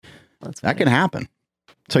That can happen.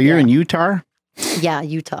 So you're in Utah? Yeah,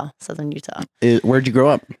 Utah, southern Utah. Where'd you grow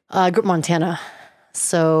up? I grew up in Montana.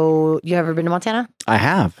 So you ever been to Montana? I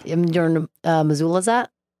have. You're in Missoula's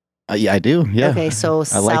at? Yeah, I do. Yeah. Okay, so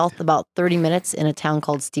south about 30 minutes in a town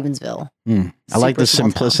called Stevensville. I like the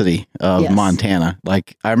simplicity of Montana.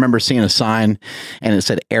 Like I remember seeing a sign and it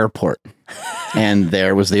said airport. And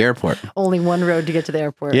there was the airport. Only one road to get to the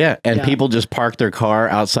airport. Yeah. And people just parked their car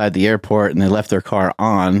outside the airport and they left their car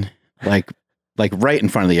on like right in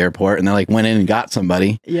front of the airport. And they like went in and got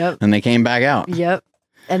somebody. Yep. And they came back out. Yep.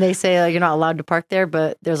 And they say you're not allowed to park there,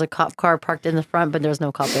 but there's a cop car parked in the front, but there's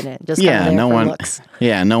no cop in it. Just no one. Looks.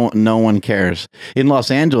 Yeah, no one cares. In Los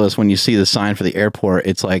Angeles, when you see the sign for the airport,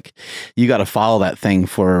 it's like you got to follow that thing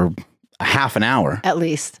for a half an hour at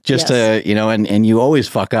least, just to and you always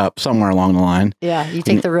fuck up somewhere along the line. Yeah, you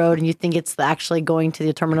take the road and you think it's actually going to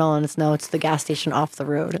the terminal, and it's the gas station off the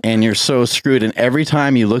road. And you're so screwed. And every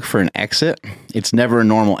time you look for an exit, it's never a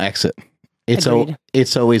normal exit.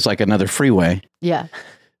 It's always like another freeway. Yeah.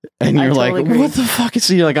 And you're like, what the fuck is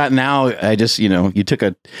you're like, now I just, you took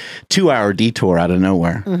a 2-hour detour out of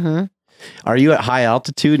nowhere. Mm-hmm. Are you at high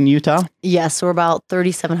altitude in Utah? Yes, we're about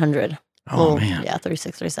 3,700. Oh, man. Yeah,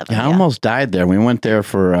 36, 37. Yeah, I almost died there. We went there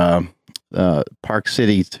for Park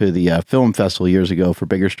City to the film festival years ago for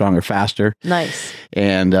Bigger, Stronger, Faster. Nice.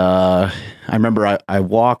 And I remember I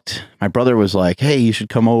walked, my brother was like, hey, you should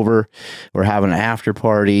come over. We're having an after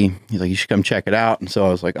party. He's like, you should come check it out. And so I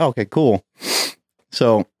was like, oh, okay, cool.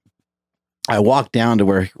 So I walked down to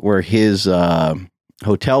where his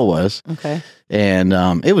hotel was. Okay. And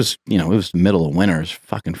it was the middle of winter. It was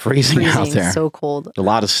fucking freezing out there. So cold. A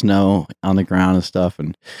lot of snow on the ground and stuff.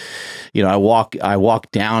 And I walk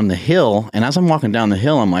down the hill, and as I'm walking down the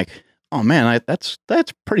hill, I'm like, oh man, that's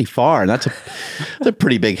pretty far. That's a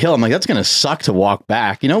pretty big hill. I'm like, that's gonna suck to walk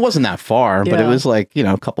back. It wasn't that far, but it was like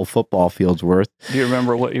a couple football fields worth. Do you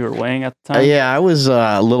remember what you were weighing at the time? Yeah, I was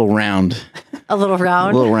a little round. A little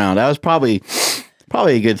round. A little round. I was probably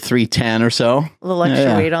a good 310 or so. A little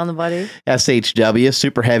extra weight on the body. SHW,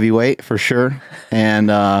 super heavyweight for sure. And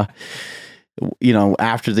after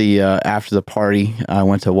the party, I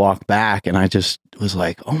went to walk back, and I just was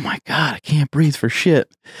like, "Oh my God, I can't breathe for shit.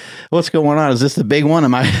 What's going on? Is this the big one?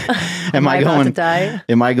 Am I going to die?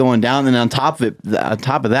 Am I going down?" And on top of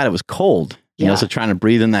that, it was cold. So trying to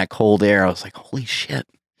breathe in that cold air, I was like, "Holy shit!"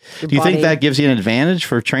 Do you think that gives you an advantage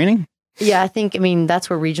for training? Yeah, that's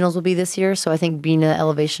where regionals will be this year. So I think being at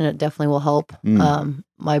elevation, it definitely will help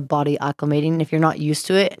my body acclimating. If you're not used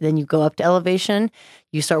to it, then you go up to elevation,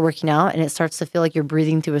 you start working out, and it starts to feel like you're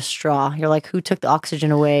breathing through a straw. You're like, who took the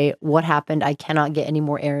oxygen away? What happened? I cannot get any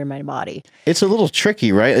more air in my body. It's a little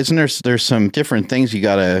tricky, right? Isn't there's some different things you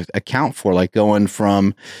got to account for, like going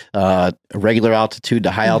from regular altitude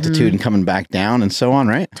to high altitude and coming back down and so on,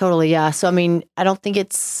 right? Totally, yeah. So, I don't think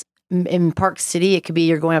it's in Park City, it could be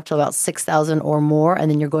you're going up to about 6,000 or more, and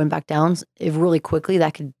then you're going back down really quickly.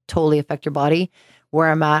 That could totally affect your body. Where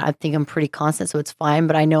I'm at, I think I'm pretty constant, so it's fine.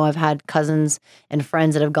 But I know I've had cousins and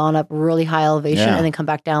friends that have gone up really high elevation and then come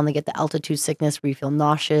back down. They get the altitude sickness where you feel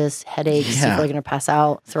nauseous, headaches, you feel like you're going to pass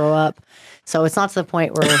out, throw up. So it's not to the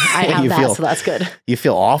point where I have that, so that's good. You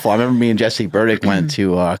feel awful. I remember me and Jesse Burdick went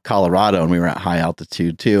to Colorado, and we were at high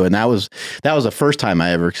altitude too. And that was the first time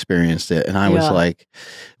I ever experienced it. And I was like,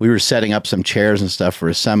 we were setting up some chairs and stuff for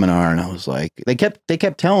a seminar, and I was like, they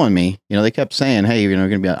kept telling me, they kept saying, hey, we're going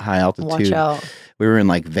to be at high altitude. Watch out. We were in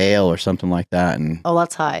like Vail or something like that. And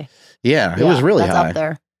that's high. Yeah, it was really high. That's up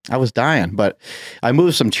there. I was dying, but I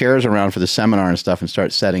moved some chairs around for the seminar and stuff and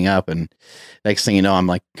started setting up. And next thing you know, I'm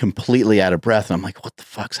like completely out of breath. And I'm like, what the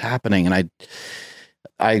fuck's happening? And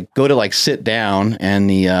I go to like sit down, and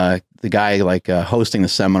the guy like hosting the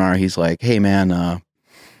seminar, he's like, hey man,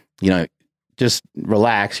 just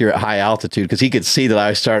relax. You're at high altitude, because he could see that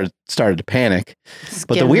I started to panic.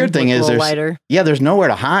 But the weird thing is there's nowhere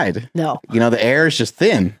to hide. No. The air is just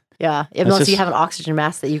thin. Yeah. Unless you have an oxygen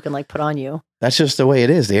mask that you can like put on you. That's just the way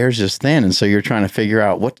it is. The air is just thin. And so you're trying to figure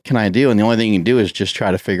out, what can I do? And the only thing you can do is just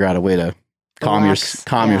try to figure out a way to calm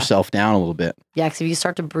yourself down a little bit. Yeah, because if you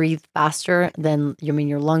start to breathe faster, then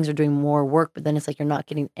your lungs are doing more work, but then it's like you're not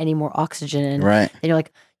getting any more oxygen in. Right. And you're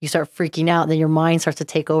like, you start freaking out, then your mind starts to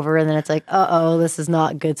take over, and then it's like, this is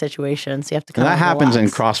not a good situation. So you have to that happens in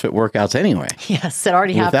CrossFit workouts anyway. Yes, it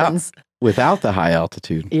already happens. Without the high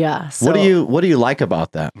altitude. Yeah. So what do you like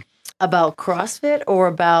about that? About CrossFit or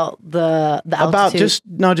about the altitude?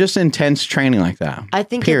 About just intense training like that. I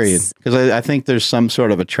think period. Because I think there's some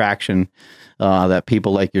sort of attraction that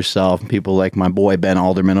people like yourself and people like my boy Ben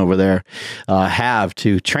Alderman over there have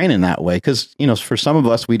to train in that way. Because, for some of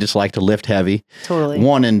us, we just like to lift heavy. Totally.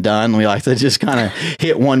 One and done. We like to just kind of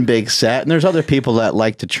hit one big set. And there's other people that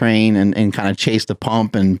like to train and kind of chase the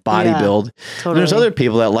pump and bodybuild. Totally. And there's other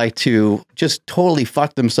people that like to just totally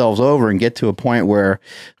fuck themselves over and get to a point where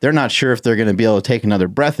they're not sure if they're going to be able to take another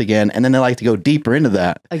breath again. And then they like to go deeper into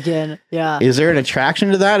that. Again, yeah. Is there an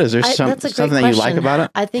attraction to that? Is there something that you like about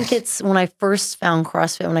it? I think it's when I first found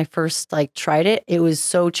CrossFit, when I first tried it, it was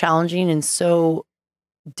so challenging and so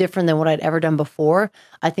different than what I'd ever done before.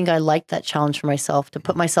 I think I liked that challenge for myself, to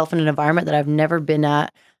put myself in an environment that I've never been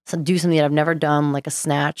at, so do something that I've never done, like a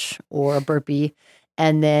snatch or a burpee,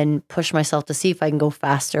 and then push myself to see if I can go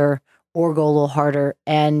faster or go a little harder.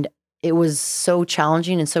 And it was so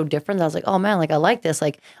challenging and so different that I was like, oh man, I like this.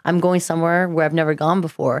 I'm going somewhere where I've never gone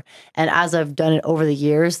before. And as I've done it over the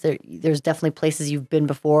years, there's definitely places you've been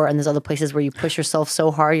before. And there's other places where you push yourself so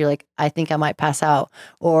hard, you're like, I think I might pass out,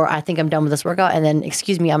 or I think I'm done with this workout. And then,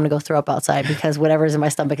 excuse me, I'm going to go throw up outside because whatever's in my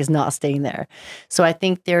stomach is not staying there. So I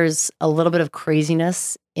think there's a little bit of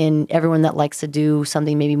craziness in everyone that likes to do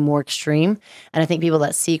something maybe more extreme. And I think people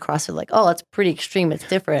that see CrossFit like, oh, that's pretty extreme, it's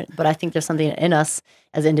different. But I think there's something in us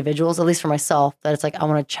as individuals, at least for myself, that it's I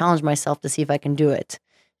want to challenge myself to see if I can do it.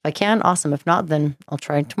 If I can, awesome. If not, then I'll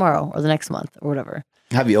try tomorrow or the next month or whatever.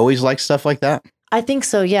 Have you always liked stuff like that? I think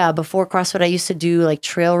so, yeah. Before CrossFit, I used to do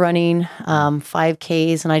trail running,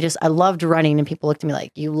 5Ks, and I loved running. And people looked at me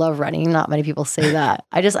like, you love running? Not many people say that.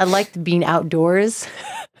 I liked being outdoors.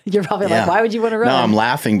 You're probably like, why would you want to run? No, I'm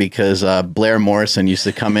laughing because Blair Morrison used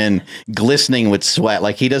to come in glistening with sweat.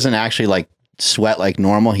 He doesn't actually sweat like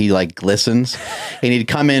normal. He glistens, and he'd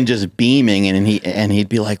come in just beaming, and he'd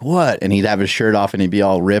be like, what? And he'd have his shirt off and he'd be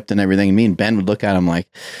all ripped and everything. And me and Ben would look at him like,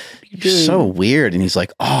 you're so weird. And he's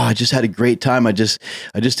like, oh, I just had a great time. I just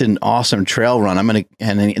did an awesome trail run.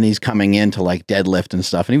 And he's coming in to deadlift and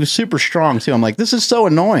stuff. And he was super strong too. I'm like, this is so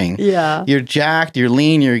annoying. Yeah. You're jacked, you're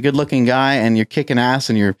lean, you're a good looking guy, and you're kicking ass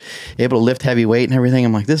and you're able to lift heavy weight and everything.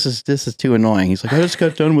 I'm like, this is too annoying. He's like, I just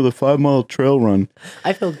got done with a 5-mile trail run.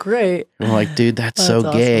 I feel great. I'm like, dude, that's so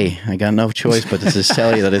awesome. Gay. I got no choice but to just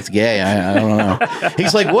tell you that it's gay. I don't know.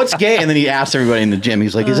 He's like, what's gay? And then he asked everybody in the gym.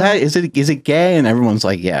 He's like, is it gay? And everyone's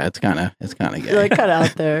like, yeah, it's kind of gay. You're kind of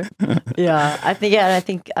out there. Yeah. I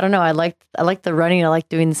think, I don't know. I like the running. I like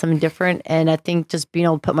doing something different. And I think just being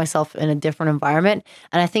able to put myself in a different environment.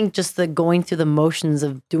 And I think just the going through the motions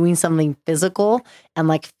of doing something physical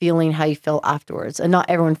and feeling how you feel afterwards. And not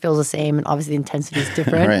everyone feels the same. And obviously the intensity is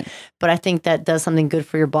different. Right. But I think that does something good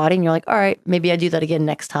for your body. And you're like, all right, maybe I do that again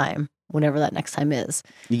next time, whenever that next time is.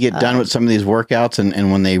 You get done with some of these workouts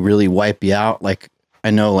and when they really wipe you out, I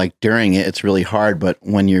know during it's really hard, but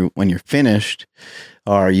when you're finished,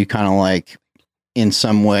 are you kind of in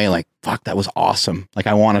some way fuck, that was awesome.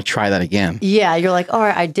 I want to try that again. Yeah. You're like, all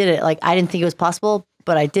right, I did it. I didn't think it was possible,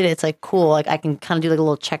 but I did it. It's cool. I can kind of do a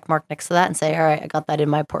little check mark next to that and say, all right, I got that in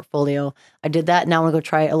my portfolio. I did that. Now I want to go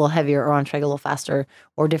try it a little heavier, or I want to try it a little faster,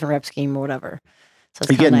 or a different rep scheme or whatever. So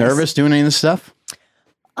you get nervous doing any of this stuff?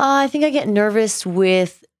 I think I get nervous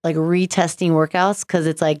with retesting workouts because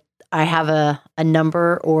it's I have a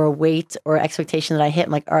number or a weight or expectation that I hit.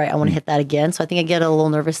 I'm like, all right, I want to hit that again. So I think I get a little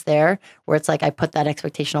nervous there, where it's I put that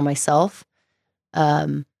expectation on myself.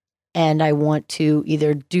 And I want to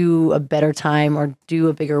either do a better time or do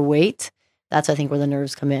a bigger weight. That's, I think, where the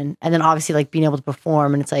nerves come in. And then obviously being able to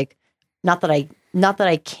perform. And it's not that I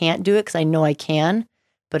can't do it, because I know I can,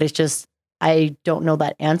 but it's just, I don't know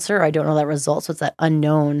that answer. I don't know that result. So it's that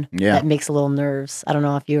unknown that makes a little nerves. I don't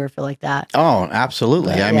know if you ever feel like that. Oh,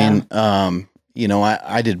 absolutely. But, I mean,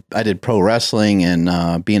 I did pro wrestling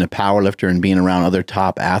and being a power lifter and being around other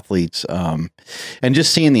top athletes and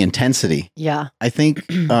just seeing the intensity. Yeah. I think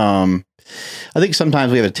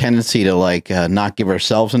sometimes we have a tendency to not give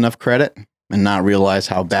ourselves enough credit and not realize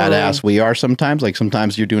how badass we are sometimes.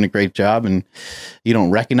 Sometimes you're doing a great job and you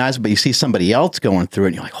don't recognize it, but you see somebody else going through it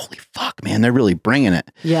and you're like, holy fuck, man, they're really bringing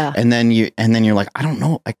it. Yeah. And then you're like, I don't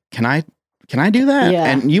know, can I do that? Yeah.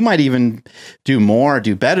 And you might even do more,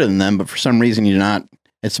 do better than them, but for some reason you're not.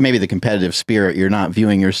 It's maybe the competitive spirit. You're not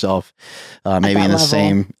viewing yourself maybe in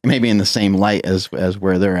the same light as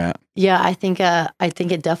where they're at. Yeah, I think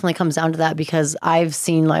it definitely comes down to that, because I've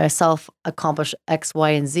seen myself accomplish X,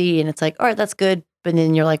 Y, and Z, and it's all right, that's good. But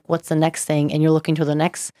then you're like, what's the next thing? And you're looking to the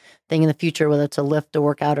next thing in the future, whether it's a lift, a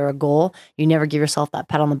workout, or a goal. You never give yourself that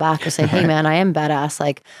pat on the back or say, hey man, I am badass.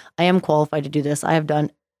 I am qualified to do this. I have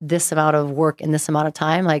done this amount of work in this amount of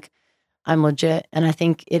time. I'm legit. And I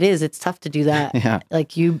think it's tough to do that. Yeah.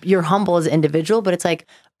 You're humble as an individual, but it's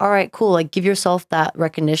all right, cool. Give yourself that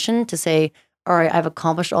recognition to say, all right, I've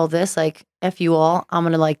accomplished all this. F you all, I'm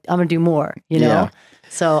gonna do more, you know? Yeah.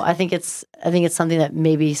 So I think it's something that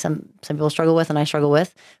maybe some people struggle with and I struggle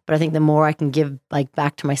with, but I think the more I can give like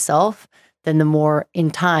back to myself, then the more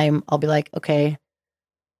in time I'll be like, okay,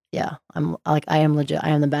 yeah, I am legit. I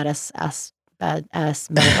am the badass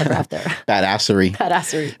motherfucker out there. Badassery.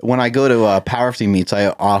 Badassery. When I go to powerlifting meets, I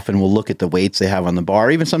often will look at the weights they have on the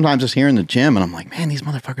bar, even sometimes just here in the gym, and I'm like, man, these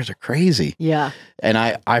motherfuckers are crazy. Yeah. And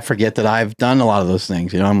I forget that I've done a lot of those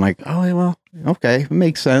things. You know, I'm like, oh, well, okay, it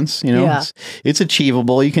makes sense. You know, Yeah. it's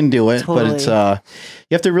achievable. You can do it, Totally. but it's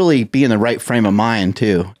you have to really be in the right frame of mind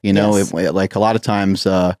too. You know, Yes. like a lot of times,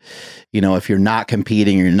 you know, if you're not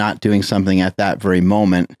competing or you're not doing something at that very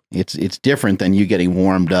moment, it's different than you getting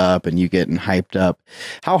warmed up and you getting hyped up.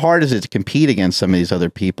 How hard is it to compete against some of these other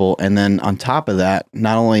people? And then on top of that,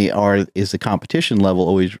 not only is the competition level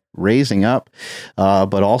always raising up,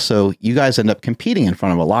 but also you guys end up competing in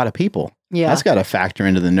front of a lot of people. Yeah. That's got to factor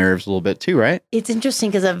into the nerves a little bit too, right? It's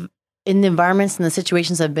interesting because in the environments and the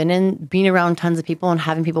situations I've been in, being around tons of people and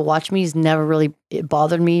having people watch me has never really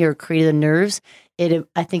bothered me or created the nerves.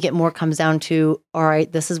 I think it more comes down to, all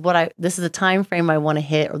right, this is the time frame I want to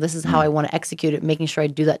hit, or this is how I want to execute it, making sure I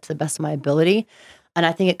do that to the best of my ability. And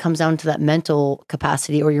I think it comes down to that mental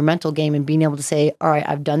capacity or your mental game and being able to say, all right,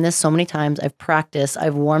 I've done this so many times. I've practiced,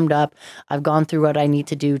 I've warmed up, I've gone through what I need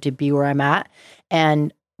to do to be where I'm at.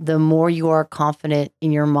 And the more you are confident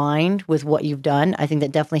in your mind with what you've done, I think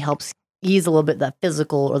that definitely helps ease a little bit that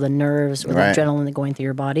physical or the nerves or the adrenaline that going through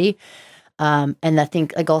your body. And I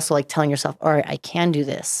think like also like telling yourself, all right, I can do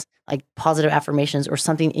this, like positive affirmations or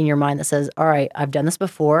something in your mind that says, all right, I've done this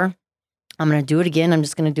before. I'm going to do it again. I'm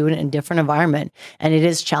just going to do it in a different environment. And it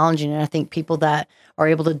is challenging. And I think people that are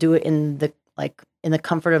able to do it in the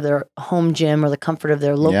comfort of their home gym or the comfort of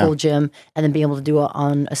their local gym, and then being able to do it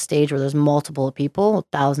on a stage where there's multiple people,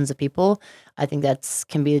 thousands of people, I think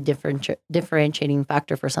can be a differentiating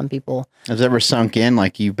factor for some people. Has it ever sunk in,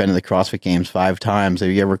 like you've been to the CrossFit Games 5 times?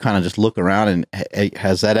 Have you ever kind of just look around and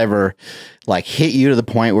has that ever like hit you to the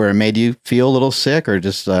point where it made you feel a little sick or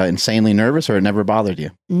just insanely nervous, or it never bothered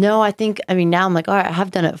you? No, now I'm like, all right, I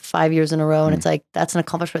have done it 5 years in a row. And it's like, that's an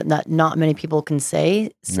accomplishment that not many people can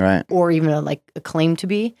say or even like a claim to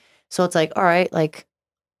be. So it's like, all right, like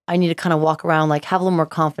I need to kind of walk around, like have a little more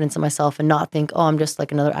confidence in myself and not think, oh, I'm just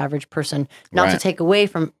like another average person. Not to take away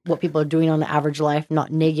from what people are doing on the average life, not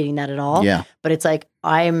negating that at all. Yeah. But it's like,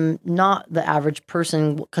 I'm not the average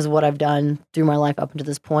person because of what I've done through my life up until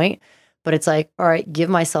this point. But it's like, all right, give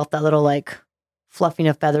myself that little like fluffing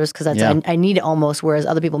of feathers because I need it almost, whereas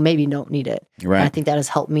other people maybe don't need it. Right. And I think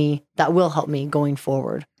that will help me going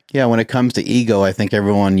forward. Yeah. When it comes to ego, I think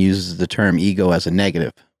everyone uses the term ego as a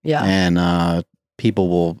negative. Yeah. And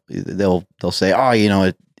people they'll say, oh, you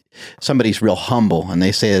know, somebody's real humble, and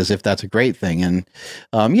they say it as if that's a great thing. And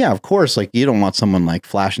yeah, of course, like you don't want someone like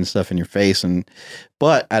flashing stuff in your face,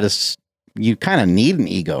 but you kind of need an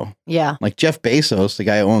ego. Yeah. Like Jeff Bezos, the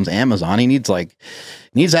guy who owns Amazon, he needs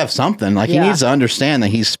to have something. Like he needs to understand that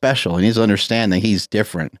he's special. He needs to understand that he's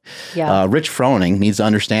different. Yeah. Rich Froning needs to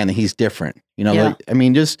understand that he's different. You know, like, I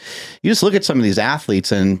mean, you just look at some of these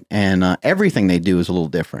athletes and everything they do is a little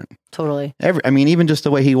different. Totally. Even just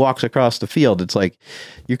the way he walks across the field, it's like,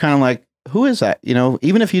 you're kind of like, who is that? You know,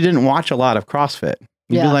 even if you didn't watch a lot of CrossFit,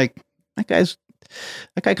 you'd be like,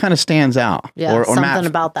 that guy kind of stands out. Yeah, or something Matt,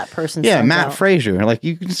 about that person. Yeah, Matt out. Frazier. Like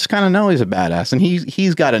you just kind of know he's a badass, and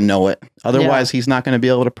he's got to know it. Otherwise, he's not going to be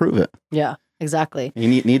able to prove it. Yeah, exactly. You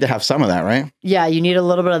need to have some of that, right? Yeah, you need a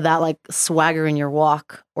little bit of that, like swagger in your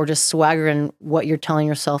walk, or just swagger in what you're telling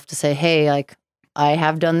yourself to say, hey, like I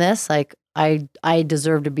have done this. Like I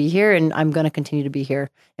deserve to be here, and I'm going to continue to be here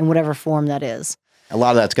in whatever form that is. A lot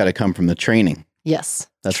of that's got to come from the training. Yes,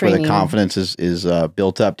 that's training. Where the confidence is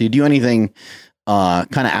built up. Do you do anything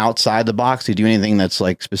kind of outside the box? Do you do anything that's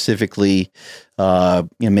like specifically,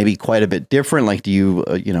 maybe quite a bit different? Like, do you,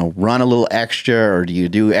 run a little extra, or do you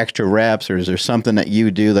do extra reps, or is there something that you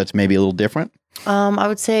do that's maybe a little different? I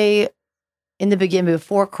would say in the beginning,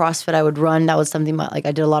 before CrossFit, I would run. That was something like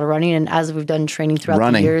I did a lot of running. And as we've done training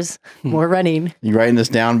throughout the years, more running. You writing this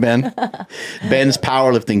down, Ben? Ben's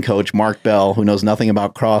powerlifting coach, Mark Bell, who knows nothing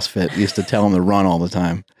about CrossFit, used to tell him to run all the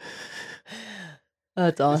time.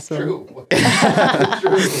 That's awesome. It's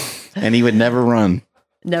true. And he would never run.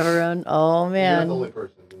 Never run. Oh man. You're the only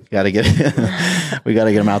person. We got to get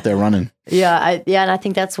him out there running. Yeah. And I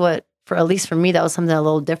think that's what, at least for me, that was something a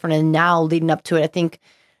little different. And now leading up to it, I think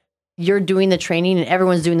you're doing the training and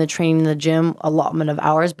everyone's doing the training in the gym, allotment of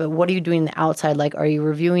hours, but what are you doing on the outside? Like, are you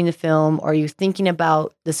reviewing the film? Are you thinking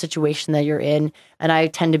about the situation that you're in? And I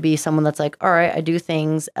tend to be someone that's like, all right, I do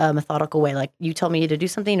things a methodical way. Like you tell me to do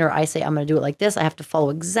something or I say, I'm going to do it like this. I have to follow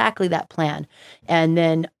exactly that plan. And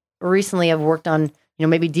then recently I've worked on,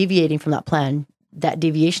 maybe deviating from that plan. That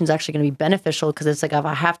deviation is actually going to be beneficial because it's like, if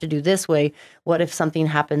I have to do this way, what if something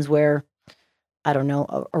happens where I don't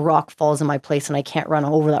know, a rock falls in my place and I can't run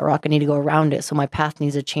over that rock. I need to go around it. So my path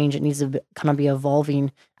needs to change. It needs to kind of be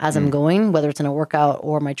evolving as I'm going, whether it's in a workout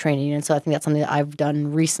or my training. And so I think that's something that I've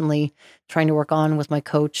done recently, trying to work on with my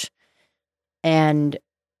coach. And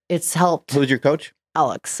it's helped. Who's your coach?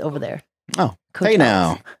 Alex over there. Oh, Coach hey Alex.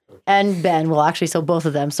 now. And Ben. Well, actually, so both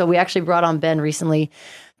of them. So we actually brought on Ben recently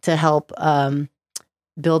to help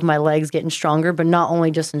build my legs, getting stronger, but not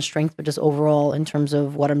only just in strength, but just overall in terms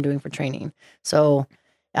of what I'm doing for training. So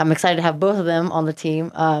I'm excited to have both of them on the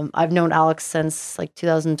team. I've known Alex since like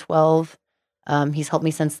 2012. He's helped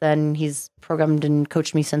me since then. He's programmed and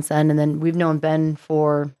coached me since then. And then we've known Ben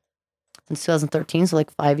since 2013, so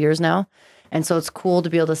like 5 years now. And so it's cool to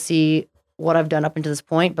be able to see what I've done up until this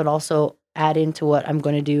point, but also add into what I'm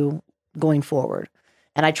going to do going forward.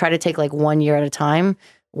 And I try to take like 1 year at a time,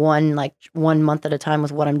 1 month at a time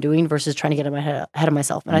with what I'm doing versus trying to get ahead of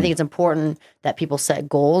myself. And I think it's important that people set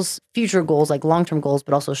goals, future goals, like long-term goals,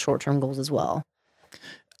 but also short-term goals as well.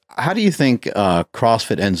 How do you think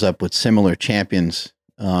CrossFit ends up with similar champions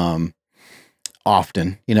often,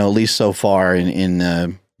 at least so far in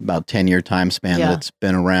about 10-year time span that it's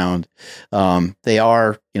been around? They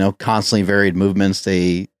are, constantly varied movements.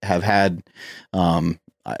 They have had,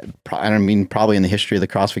 probably in the history of the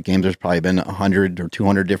CrossFit Games, there's probably been 100 or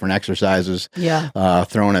 200 different exercises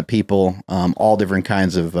thrown at people, all different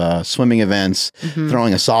kinds of swimming events,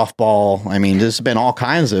 throwing a softball. I mean, there's been all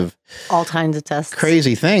kinds of tests,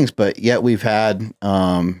 crazy things, but yet we've had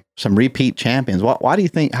some repeat champions. How do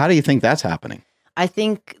you think that's happening?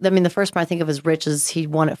 The first one I think of is Rich, is he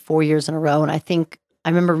won it 4 years in a row. And I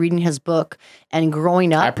remember reading his book and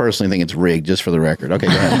growing up. I personally think it's rigged, just for the record. Okay,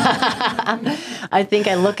 go ahead. I think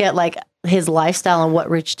I look at like his lifestyle and what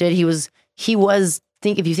Rich did. If you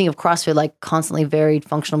think of CrossFit, like constantly varied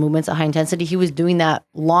functional movements at high intensity, he was doing that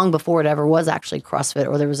long before it ever was actually CrossFit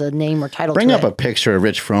or there was a name or title. Bring up a picture of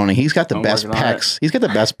Rich Froning. He's got the best pecs. He's got the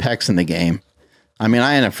best pecs in the game. I mean,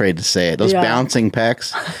 I ain't afraid to say it. Those bouncing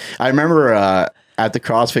pecs. I remember at the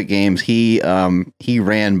CrossFit Games, he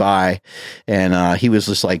ran by and he was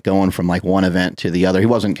just like going from like one event to the other. He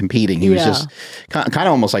wasn't competing. He was just kind of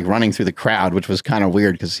almost like running through the crowd, which was kind of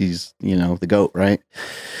weird because he's, the GOAT, right?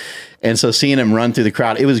 And so seeing him run through the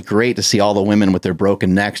crowd, it was great to see all the women with their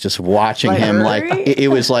broken necks just watching him. Like it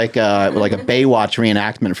was like a Baywatch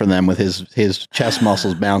reenactment for them with his chest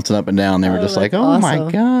muscles bouncing up and down. They were just like, oh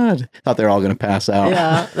my God. Thought they were all going to pass out.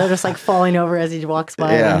 Yeah, they're just like falling over as he walks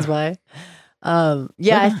by, runs by.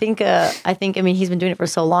 I think, he's been doing it for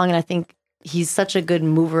so long and I think he's such a good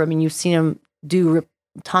mover. I mean, you've seen him do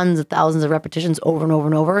tons of thousands of repetitions over and over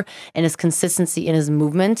and over, and his consistency in his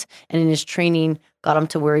movement and in his training got him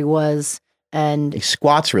to where he was. And he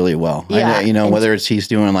squats really well. Yeah, whether he's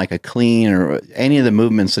doing like a clean or any of the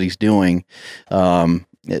movements that he's doing,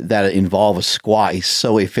 that involve a squat, he's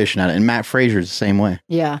so efficient at it. And Matt Fraser's the same way.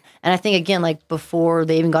 Yeah. And I think, again, like before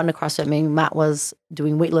they even got into CrossFit, maybe Matt was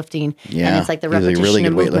doing weightlifting. Yeah. And it's like the repetition a really good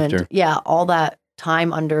and movement. Weightlifter. Yeah. All that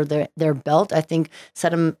time under their belt, I think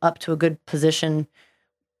set him up to a good position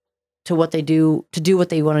to do what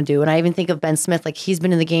they want to do. And I even think of Ben Smith, like he's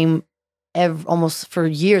been in the game almost for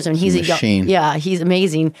years. I mean, he's a machine. He's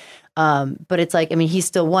amazing. But it's like, he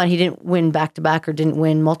still won. He didn't win back to back or didn't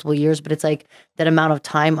win multiple years, but it's like that amount of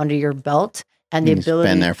time under your belt and the ability.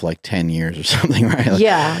 He's been there for like 10 years or something, right?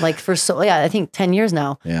 I think 10 years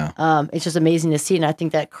now. Yeah. It's just amazing to see. And I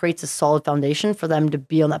think that creates a solid foundation for them to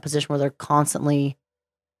be in that position where they're constantly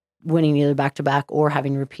winning either back to back or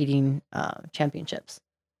having repeating championships.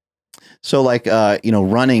 So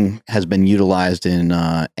running has been utilized in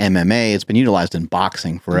MMA. It's been utilized in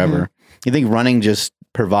boxing forever. You think running just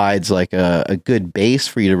provides like a good base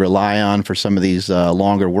for you to rely on for some of these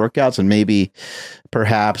longer workouts, and maybe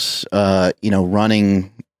perhaps,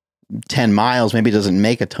 running 10 miles maybe doesn't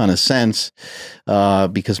make a ton of sense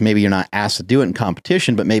because maybe you're not asked to do it in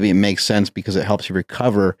competition, but maybe it makes sense because it helps you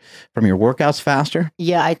recover from your workouts faster?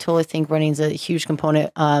 Yeah, I totally think running is a huge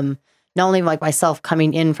component. Not only like myself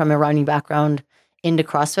coming in from a running background into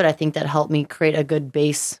CrossFit, I think that helped me create a good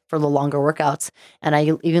base for the longer workouts. And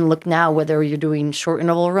I even look now, whether you're doing short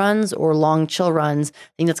interval runs or long chill runs,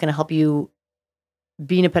 I think that's going to help you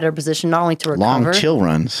be in a better position, not only to recover. Long chill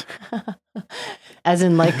runs. As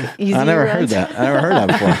in like easy I never runs. heard that. I never heard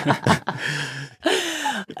that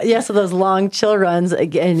before. Yeah, so those long chill runs,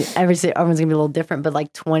 again, everyone's going to be a little different, but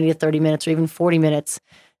like 20 to 30 minutes or even 40 minutes,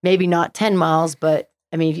 maybe not 10 miles, but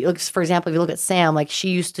I mean, if you look, for example, if you look at Sam, like she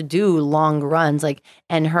used to do long runs, like,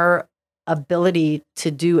 and her ability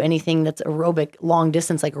to do anything that's aerobic, long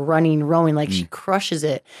distance, like running, rowing, like she crushes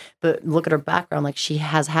it. But look at her background, like she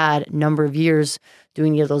has had a number of years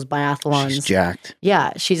doing those biathlons. She's jacked.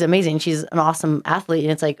 Yeah, she's amazing. She's an awesome athlete.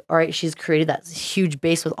 And it's like, all right, she's created that huge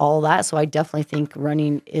base with all of that. So I definitely think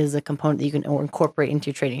running is a component that you can incorporate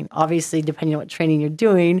into your training. Obviously, depending on what training you're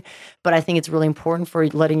doing. But I think it's really important for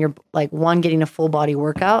letting your, like, one, getting a full body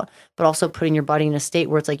workout, but also putting your body in a state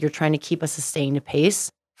where it's like you're trying to keep a sustained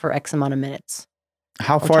pace for X amount of minutes.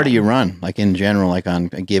 How far do you run? Like in general, like on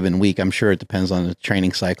a given week? I'm sure it depends on the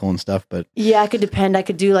training cycle and stuff, but yeah, it could depend. I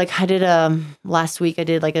could do like I did last week. I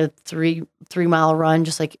did like a 3-mile run,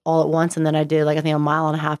 just like all at once, and then I did like I think 1.5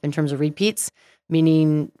 miles in terms of repeats,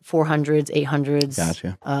 meaning 400s, 800s,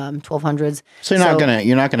 gotcha, 1200s. So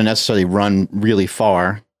you're not gonna necessarily run really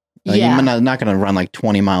far. Yeah, you're not going to run like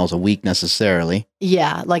 20 miles a week necessarily.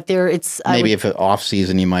 Yeah, like maybe if off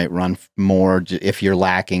season you might run more if you're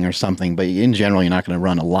lacking or something, but in general you're not going to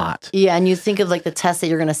run a lot. Yeah, and you think of like the tests that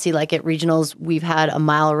you're going to see, like at regionals, we've had a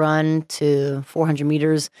mile run to 400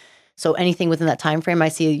 meters. So anything within that time frame, I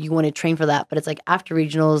see you want to train for that. But it's like after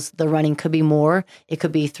regionals, the running could be more. It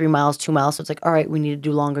could be 3 miles, 2 miles. So it's like, all right, we need to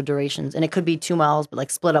do longer durations, and it could be 2 miles, but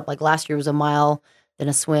like split up. Like last year was a mile, then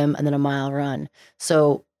a swim, and then a mile run.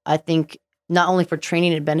 So I think not only for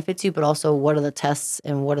training it benefits you, but also what are the tests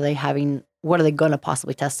and what are they going to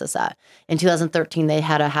possibly test us at? In 2013, they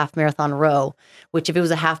had a half marathon row, which if it was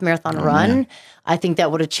a half marathon run, man, I think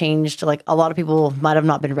that would have changed. Like a lot of people might have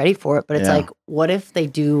not been ready for it, but it's like, what if they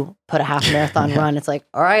do put a half marathon run? It's like,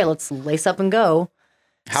 all right, let's lace up and go.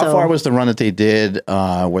 How far was the run that they did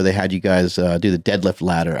where they had you guys do the deadlift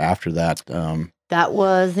ladder after that? That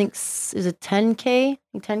was, I think, is it 10K? I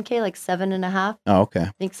think 10K, like 7.5. Oh, okay.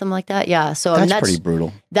 I think something like that. Yeah. So that's pretty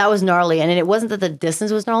brutal. That was gnarly. And it wasn't that the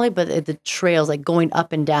distance was gnarly, but the trails, like going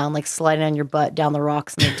up and down, like sliding on your butt down the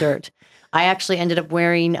rocks and the dirt. I actually ended up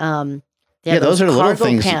wearing those are little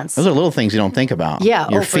things. Pants. Those are little things you don't think about. Yeah,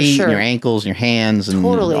 your feet, for sure. Your ankles, your hands, and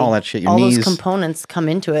all that shit. Your knees. All those components come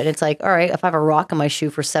into it. It's like, all right, if I have a rock in my shoe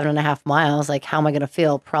for 7.5 miles, like how am I going to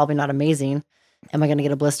feel? Probably not amazing. Am I going to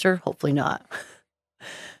get a blister? Hopefully not.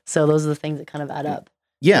 So those are the things that kind of add up.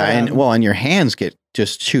 Yeah, and your hands get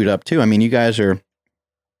just chewed up too. I mean, you guys are,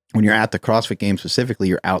 when you're at the CrossFit Games specifically,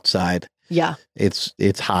 you're outside. Yeah, it's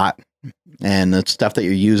hot, and the stuff that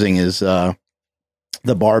you're using is the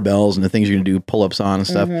barbells and the things you're gonna do pull-ups on and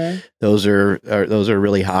stuff. Mm-hmm. Those are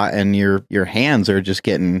really hot, and your hands are just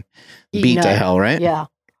getting beat to hell, right? Yeah.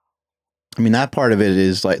 I mean, that part of it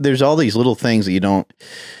is like there's all these little things that you don't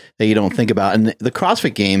think about, and the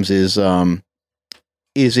CrossFit Games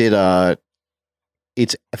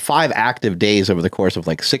it's 5 active days over the course of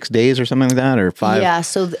like 6 days or something like that, or 5. Yeah,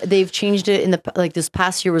 so they've changed it in this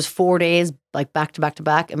past year was 4 days, like back to back to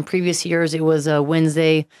back. And previous years it was a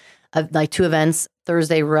Wednesday, like 2 events,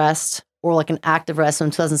 Thursday rest, or like an active rest. So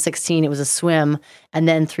in 2016 it was a swim, and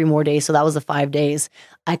then 3 more days. So that was the 5 days.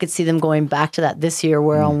 I could see them going back to that this year,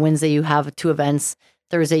 where on Wednesday you have 2 events,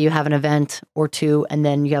 Thursday you have an event or 2, and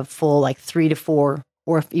then you have full like 3 to 4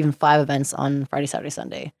 or even 5 events on Friday, Saturday,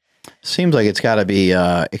 Sunday. Seems like it's got to be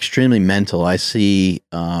extremely mental. I see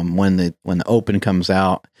when the open comes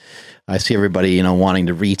out, I see everybody wanting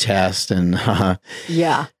to retest, and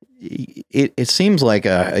yeah, it seems like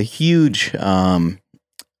a huge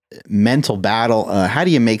mental battle. How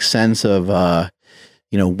do you make sense of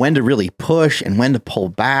when to really push and when to pull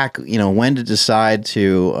back? When to decide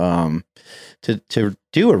to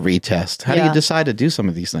do a retest? How do you decide to do some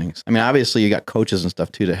of these things? I mean, obviously you got coaches and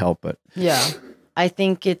stuff too to help, but yeah, I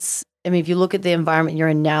think if you look at the environment you're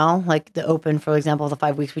in now, like the open, for example, the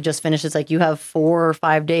 5 weeks we just finished, it's like you have 4 or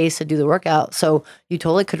 5 days to do the workout. So you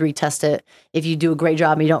totally could retest it. If you do a great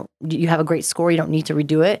job and you have a great score, you don't need to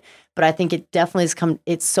redo it. But I think it definitely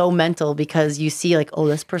it's so mental, because you see like, oh,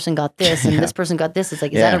 this person got this and this person got this. It's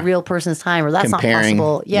like, is that a real person's time, or that's comparing, not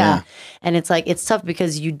possible? Yeah. And it's like, it's tough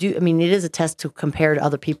because it is a test to compare to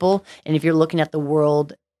other people. And if you're looking at the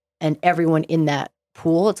world and everyone in that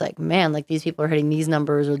pool, it's like, man, like these people are hitting these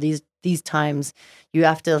numbers or these times. You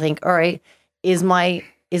have to think, all right, is my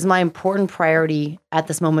important priority at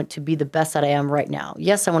this moment to be the best that I am right now?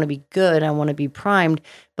 Yes, I want to be good, I want to be primed,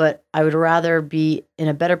 but I would rather be in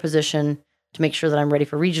a better position to make sure that I'm ready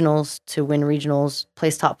for regionals, to win regionals,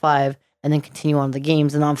 place top 5, and then continue on to the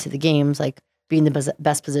games. And obviously the games, like be in the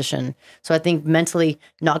best position. So I think mentally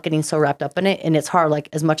not getting so wrapped up in it. And it's hard, like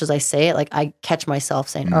as much as I say it, like I catch myself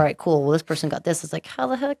saying, all right, cool. Well, this person got this. It's like, how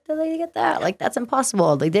the heck did they get that? Like, that's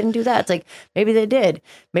impossible. They didn't do that. It's like, maybe they did.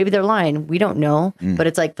 Maybe they're lying. We don't know. But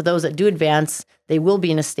it's like for those that do advance, they will be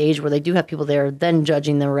in a stage where they do have people there then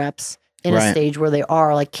judging the reps in a stage where they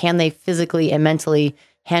are like, can they physically and mentally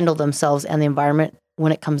handle themselves and the environment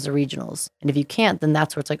when it comes to regionals? And if you can't, then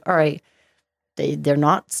that's where it's like, all right, they're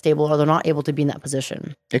not stable or they're not able to be in that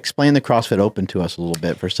position. Explain the CrossFit Open to us a little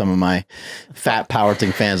bit for some of my fat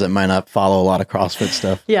powerlifting fans that might not follow a lot of CrossFit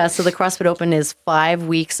stuff. Yeah, so the CrossFit Open is 5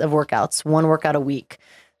 weeks of workouts, 1 workout a week.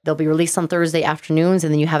 They'll be released on Thursday afternoons,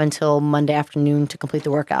 and then you have until Monday afternoon to complete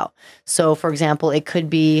the workout. So, for example, it could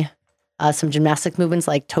be some gymnastic movements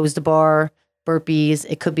like toes to bar, burpees.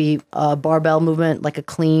 It could be a barbell movement like a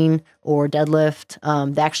clean or deadlift.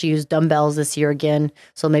 They actually use dumbbells this year again.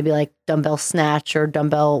 So maybe like dumbbell snatch or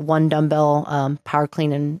one dumbbell power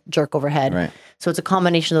clean and jerk overhead. Right. So it's a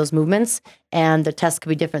combination of those movements, and the test could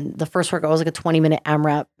be different. The first workout was like a 20-minute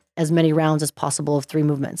AMRAP, as many rounds as possible of 3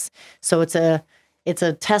 movements. So it's a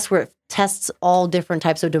test where it tests all different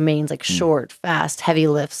types of domains like short, fast, heavy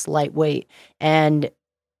lifts, lightweight. And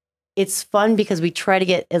it's fun because we try to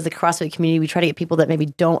get, as the CrossFit community, we try to get people that maybe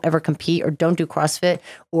don't ever compete or don't do CrossFit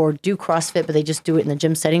or do CrossFit, but they just do it in the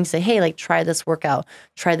gym setting. Say, hey, like try this workout,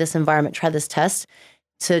 try this environment, try this test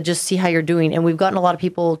to just see how you're doing. And we've gotten a lot of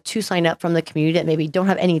people to sign up from the community that maybe don't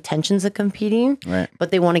have any intentions of competing,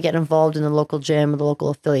 but they want to get involved in the local gym or the local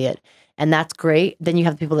affiliate. And that's great. Then you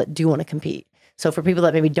have the people that do want to compete. So for people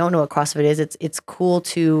that maybe don't know what CrossFit is, it's cool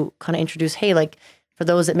to kind of introduce, hey, like, for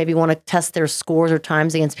those that maybe want to test their scores or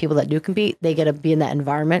times against people that do compete, they get to be in that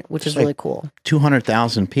environment, which is really cool.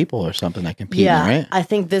 200,000 people or something that compete, right? I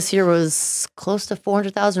think this year was close to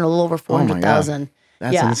 400,000, a little over 400,000.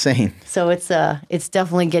 That's insane. So it's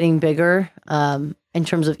definitely getting bigger in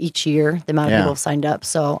terms of each year, the amount of people have signed up.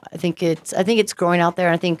 So I think it's growing out there.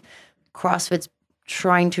 And I think CrossFit's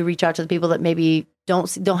trying to reach out to the people that maybe don't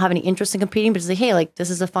have any interest in competing, but say, hey, like this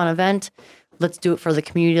is a fun event. Let's do it for the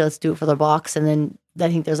community. Let's do it for the box. And then I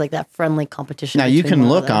think there's like that friendly competition. Now you can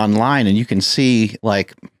look online and you can see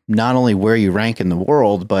like not only where you rank in the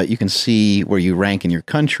world, but you can see where you rank in your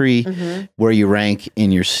country, where you rank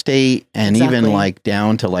in your state, and even like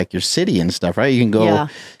down to like your city and stuff, right? You can go,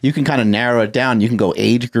 you can kind of narrow it down. You can go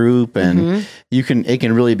age group, and it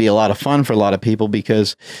can really be a lot of fun for a lot of people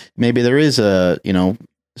because maybe there is a,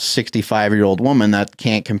 65-year-old woman that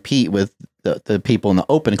can't compete with the people in the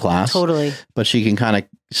open class. Totally. But she can kind of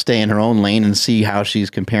stay in her own lane and see how she's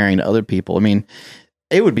comparing to other people. I mean,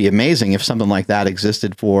 it would be amazing if something like that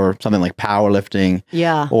existed for something like powerlifting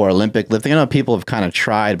or Olympic lifting. I know people have kind of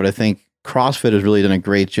tried, but I think CrossFit has really done a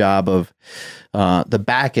great job of the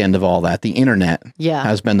back end of all that. The internet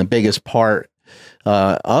has been the biggest part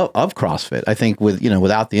of CrossFit. I think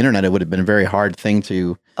without the internet, it would have been a very hard thing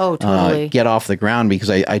to get off the ground, because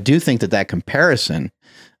I do think that comparison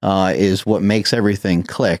is what makes everything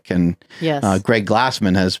click. And Greg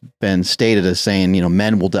Glassman has been stated as saying,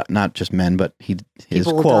 men will die, not just men, but his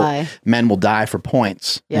quote, men will die for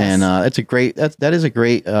points. And it's that is a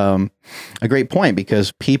great point,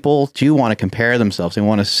 because people do want to compare themselves. They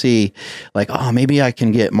want to see like, oh, maybe I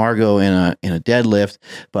can get Margaux in a deadlift,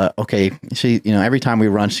 but okay, she, every time we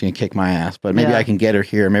run, she's gonna kick my ass, but maybe I can get her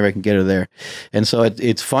here, maybe I can get her there. And so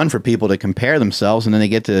it's fun for people to compare themselves, and then they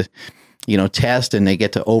get to test, and they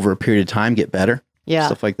get to, over a period of time, get better.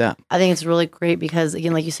 Stuff like that. I think it's really great because,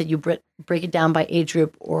 again, like you said, you break it down by age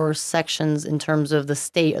group or sections in terms of the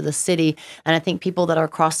state or the city. And I think people that are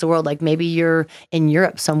across the world, like maybe you're in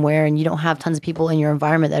Europe somewhere and you don't have tons of people in your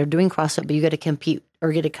environment that are doing CrossFit, but you get to compete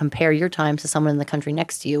or get to compare your times to someone in the country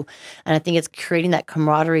next to you. And I think it's creating that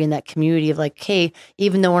camaraderie and that community of like, hey,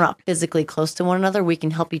 even though we're not physically close to one another, we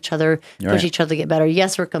can help each other, push each other to get better.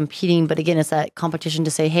 Yes, we're competing, but again, it's that competition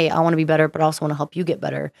to say, hey, I want to be better, but I also want to help you get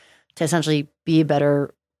better, to essentially be a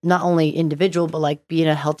better, not only individual, but like be in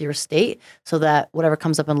a healthier state, so that whatever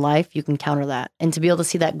comes up in life, you can counter that. And to be able to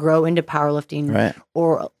see that grow into powerlifting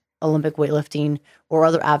or Olympic weightlifting or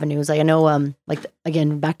other avenues. Like I know,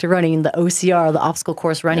 again, back to running, the OCR, the obstacle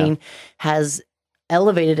course running has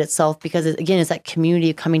elevated itself because it's that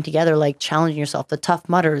community coming together, like challenging yourself. The Tough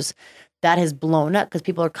Mudders, that has blown up because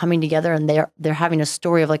people are coming together and they're having a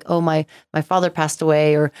story of like, oh, my father passed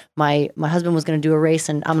away, or my husband was going to do a race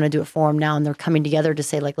and I'm going to do it for him now. And they're coming together to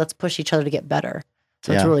say like, let's push each other to get better.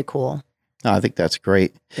 So it's really cool. Oh, I think that's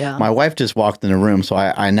great. Yeah. My wife just walked in the room, so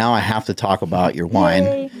I now have to talk about your wine.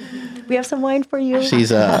 Yay. We have some wine for you.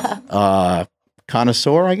 She's a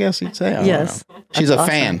connoisseur, I guess you'd say. Yes. She's a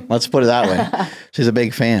fan. Let's put it that way. She's a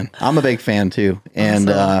big fan. I'm a big fan too. And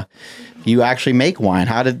you actually make wine.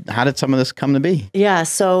 How did some of this come to be? Yeah,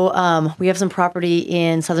 so we have some property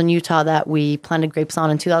in southern Utah that we planted grapes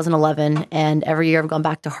on in 2011, and every year I've gone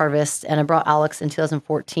back to harvest. And I brought Alex in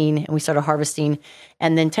 2014, and we started harvesting.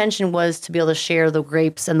 And the intention was to be able to share the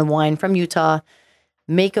grapes and the wine from Utah,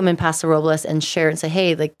 make them in Paso Robles, and share it and say,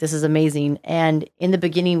 hey, like, this is amazing. And in the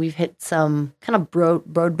beginning, we've hit some kind of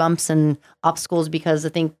road bumps and obstacles because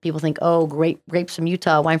people think, oh, grapes from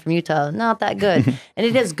Utah, wine from Utah, not that good. And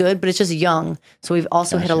it is good, but it's just young. So we've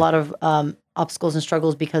also hit a lot of obstacles and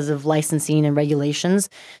struggles because of licensing and regulations.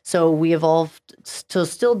 So we evolved to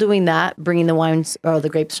still doing that, bringing the wines or the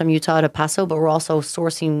grapes from Utah to Paso, but we're also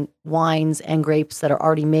sourcing wines and grapes that are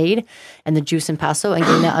already made and the juice in Paso and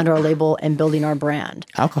getting that under our label and building our brand.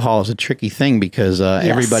 Alcohol is a tricky thing because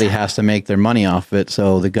everybody has to make their money off it.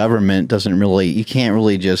 So the government doesn't really, you can't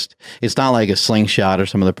really just, it's not like a Slingshot or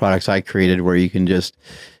some of the products I created where you can just,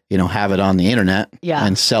 have it on the internet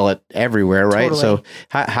and sell it everywhere, right? Totally. So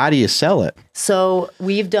how do you sell it? So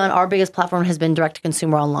our biggest platform has been direct to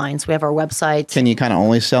consumer online. So we have our website. Can you kind of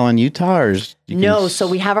only sell in Utah or? No, so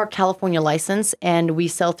we have our California license and we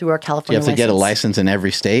sell through our California license. You have to get a license in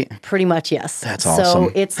every state? Pretty much, yes. That's awesome.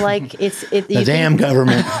 So it's like, the damn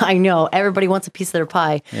government. I know. Everybody wants a piece of their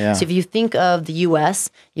pie. Yeah. So if you think of the U.S.,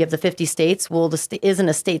 you have the 50 states. Well, isn't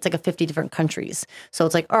a state. It's like a 50 different countries. So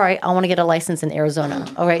it's like, all right, I want to get a license in Arizona.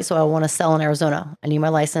 All right, so I want to sell in Arizona. I need my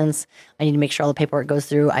license. I need to make sure all the paperwork goes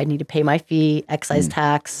through. I need to pay my fee, excise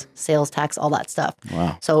tax, sales tax, all that stuff.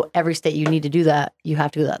 Wow. So every state you need to do that, you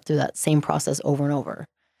have to go through that same process over and over.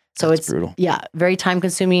 So That's it's brutal. Yeah, very time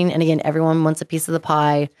consuming. And again, everyone wants a piece of the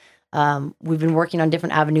pie. We've been working on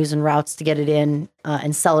different avenues and routes to get it in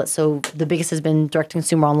and sell it. So the biggest has been direct to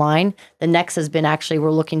consumer online. The next has been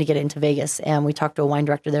we're looking to get it into Vegas. And we talked to a wine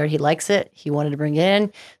director there. He likes it. He wanted to bring it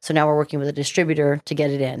in. So now we're working with a distributor to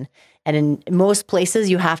get it in. And in most places,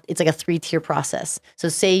 it's like a 3-tier process. So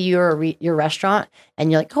say you're your restaurant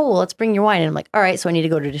and you're like, oh, well, let's bring your wine. And I'm like, all right, so I need to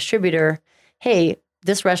go to a distributor. Hey,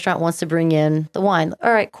 this restaurant wants to bring in the wine.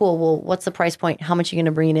 All right, cool. Well, what's the price point? How much are you going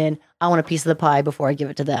to bring it in? I want a piece of the pie before I give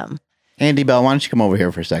it to them. Andy Bell, why don't you come over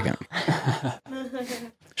here for a second?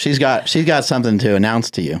 She's got something to announce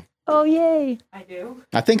to you. Oh, yay. I do.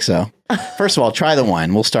 I think so. First of all, try the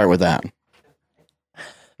wine. We'll start with that.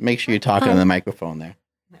 Make sure you're talking to the microphone there.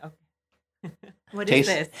 What is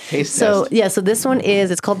this? Taste so test. yeah, so this one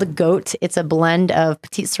it's called the Goat. It's a blend of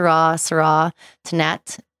Petit Syrah,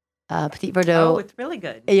 Tannat, Petit Verdot. Oh, it's really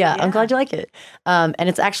good. Yeah, I'm glad you like it. And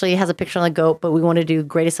it has a picture on the goat, but we want to do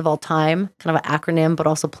greatest of all time, kind of an acronym, but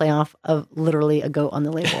also play off of literally a goat on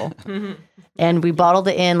the label. And we bottled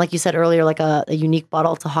it in, like you said earlier, like a unique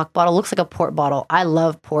bottle. It's a Hawk bottle. It looks like a port bottle. I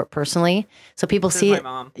love port personally. So people see it.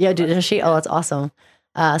 Mom. Yeah, does she? Oh, that's awesome.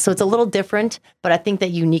 So it's a little different, but I think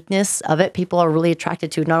that uniqueness of it, people are really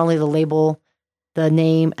attracted to not only the label, the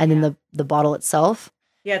name, and then the bottle itself.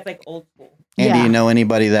 Yeah, it's like old school. And do you know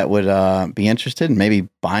anybody that would be interested in maybe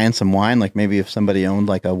buying some wine? Like maybe if somebody owned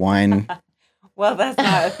like a wine. Well, that's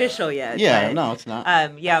not official yet. Yeah, no, it's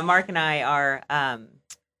not. Yeah, Mark and I are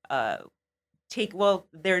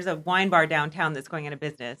there's a wine bar downtown that's going out of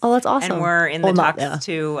business. Oh, that's awesome. And we're in the talks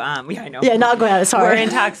to I know. Yeah, not going out. Sorry. We're in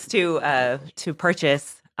talks to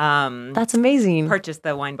purchase that's amazing. Purchase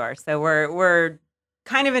the wine bar. So we're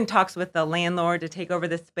kind of in talks with the landlord to take over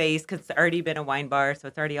the space because it's already been a wine bar, so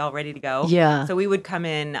it's already all ready to go. Yeah. So we would come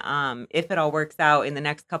in, if it all works out, in the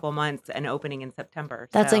next couple of months and opening in September.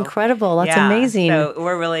 That's incredible. That's amazing. So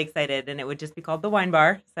we're really excited, and it would just be called the Wine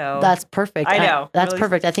Bar. So that's perfect. I know. That's really,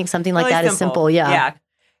 perfect. I think something like really that is simple. Yeah. Yeah.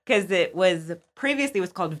 Because it was previously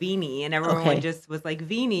called Vini, and everyone just was like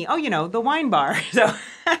Vini. Oh, the wine bar. So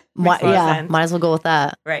might as well go with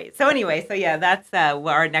that. Right. So anyway, that's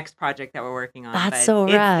our next project that we're working on. That's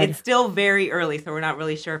so rad. It's still very early, so we're not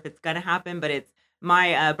really sure if it's going to happen. But it's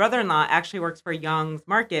my brother-in-law actually works for Young's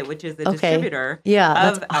Market, which is a distributor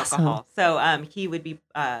of alcohol. So he would be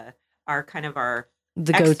our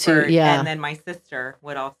the expert, go-to, yeah. And then my sister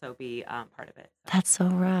would also be part of it. So. That's so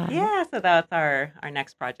rad. Yeah, so that's our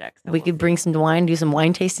next project. So we could bring some wine, do some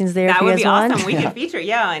wine tastings there. That would be awesome. Want. We could feature,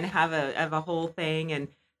 and have a whole thing. And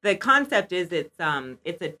the concept is it's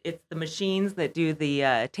the machines that do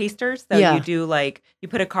the tasters. So you do you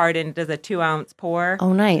put a card in, it does a 2-ounce pour.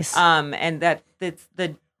 Oh, nice. And it's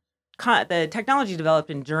the technology developed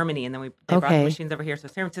in Germany, and then they brought the machines over here. So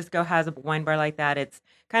San Francisco has a wine bar like that. It's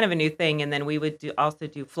kind of a new thing, and then we would also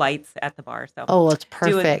do flights at the bar. So that's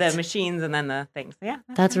perfect. Do the machines and then the things. So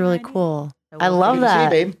that's really cool. So I love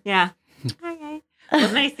that. See you, babe. Yeah. Okay.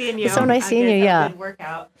 Well, nice seeing you. It's so nice seeing you. Yeah. Good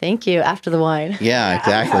workout. Thank you. After the wine. Yeah,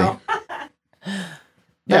 exactly.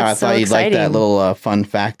 Yeah, That's I thought so you'd like that exciting. little fun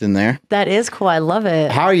fact in there. That is cool. I love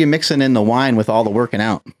it. How are you mixing in the wine with all the working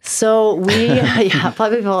out? So we, yeah,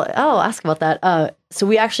 probably people, ask about that. So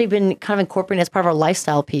we actually been kind of incorporating as part of our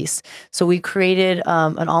lifestyle piece. So we created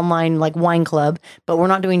an online like wine club, but we're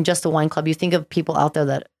not doing just a wine club. You think of people out there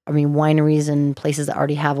that, wineries and places that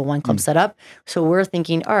already have a wine club set up. So we're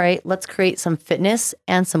thinking, all right, let's create some fitness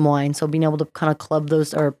and some wine. So being able to kind of club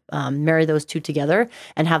those or marry those two together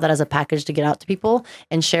and have that as a package to get out to people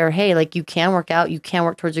and share, hey, like you can work out, you can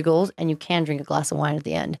work towards your goals, and you can drink a glass of wine at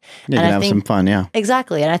the end. You can have some fun, yeah.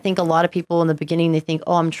 Exactly. And I think a lot of people in the beginning, they think,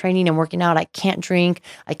 oh, I'm training and working out. I can't drink.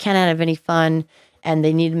 I can't have any fun. And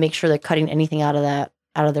they need to make sure they're cutting anything out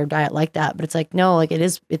of their diet like that. But it's like, no, like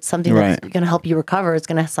it's something that's going to help you recover. It's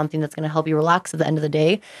going to something that's going to help you relax at the end of the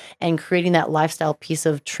day, and creating that lifestyle piece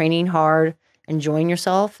of training hard, enjoying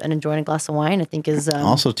yourself and enjoying a glass of wine, I think is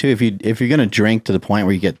also too, if you're going to drink to the point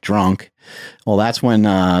where you get drunk, well, that's when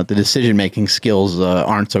the decision-making skills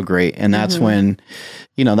aren't so great. And that's when,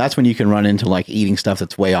 that's when you can run into like eating stuff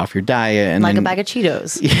that's way off your diet. And like a bag of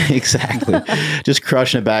Cheetos. Yeah, exactly. Just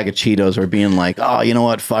crushing a bag of Cheetos or being like, oh, you know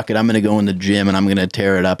what? Fuck it. I'm going to go in the gym and I'm going to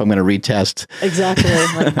tear it up. I'm going to retest. Exactly.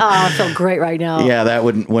 Like, I feel great right now. Yeah, that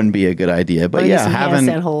wouldn't be a good idea. But yeah,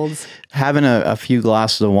 having a few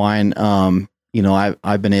glasses of wine,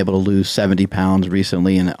 I've been able to lose 70 pounds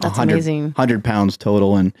recently and 100 pounds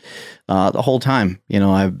total. And the whole time,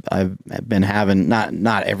 I've been having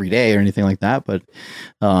not every day or anything like that, but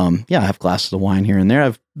I have glasses of wine here and there.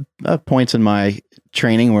 I've points in my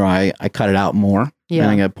training where I cut it out more. Yeah.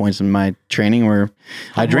 And I got points in my training where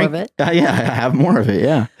I drink. More of it. I have more of it.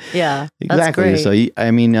 Yeah. Yeah. Exactly. That's great.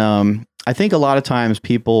 So, I think a lot of times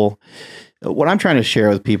what I'm trying to share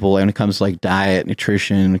with people when it comes to like diet,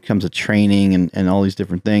 nutrition, when it comes to training and all these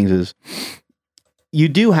different things is you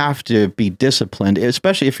do have to be disciplined,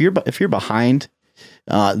 especially if you're behind,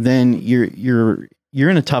 then you're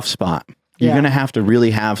in a tough spot. You're going to have to really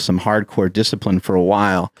have some hardcore discipline for a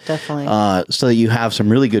while. Definitely. So that you have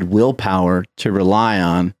some really good willpower to rely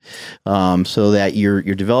on, so that you're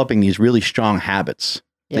developing these really strong habits.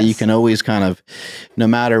 That you can always kind of, no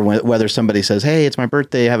matter whether somebody says, hey, it's my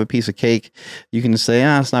birthday, have a piece of cake, you can say,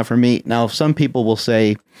 it's not for me. Now, some people will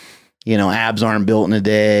say, abs aren't built in a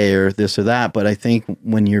day or this or that. But I think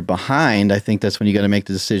when you're behind, I think that's when you got to make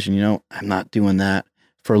the decision, I'm not doing that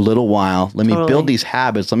for a little while. Let me build these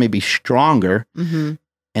habits. Let me be stronger. Mm-hmm.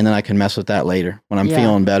 And then I can mess with that later when I'm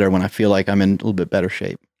feeling better, when I feel like I'm in a little bit better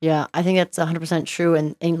shape. Yeah, I think that's 100% true.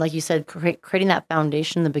 And like you said, creating that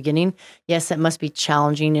foundation in the beginning, yes, it must be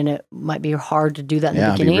challenging and it might be hard to do that in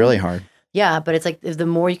the beginning. Yeah, it'd be really hard. Yeah, but it's like the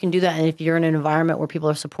more you can do that, and if you're in an environment where people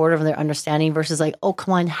are supportive and they're understanding versus like, oh,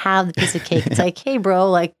 come on, have the piece of cake. It's like, hey, bro,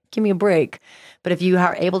 like, give me a break. But if you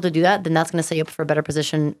are able to do that, then that's going to set you up for a better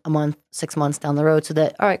position a month, 6 months down the road so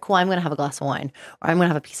that, all right, cool, I'm going to have a glass of wine, or I'm going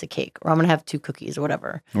to have a piece of cake, or I'm going to have 2 cookies or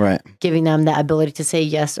whatever. Right. Giving them that ability to say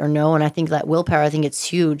yes or no. And I think that willpower, I think it's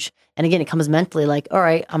huge. And again, it comes mentally like, all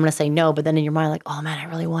right, I'm going to say no. But then in your mind, like, oh man, I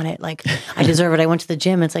really want it. Like, I deserve it. I went to the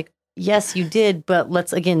gym. It's like, yes, you did. But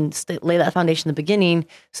let's, again, lay that foundation in the beginning.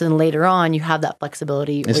 So then later on, you have that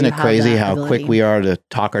flexibility. Isn't it crazy how quick we are to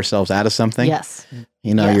talk ourselves out of something? Yes.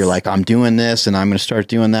 You're like, I'm doing this and I'm going to start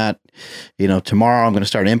doing that. Tomorrow I'm going to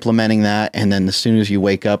start implementing that. And then as soon as you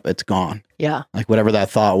wake up, it's gone. Yeah. Like whatever that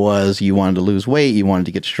thought was, you wanted to lose weight, you wanted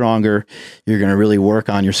to get stronger. You're going to really work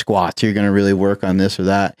on your squats. You're going to really work on this or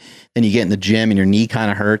that. Then you get in the gym and your knee kind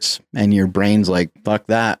of hurts and your brain's like, fuck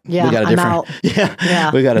that. Yeah. We got a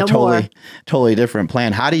different, we got a totally different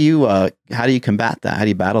plan. How do you combat that? How do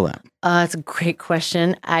you battle that? It's a great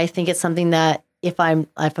question. I think it's something that if I'm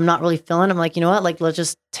not really feeling, I'm like, you know what, like, let's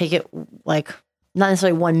just take it like, not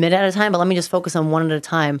necessarily 1 minute at a time, but let me just focus on one at a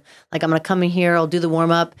time. Like I'm going to come in here, I'll do the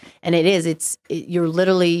warm up. And you're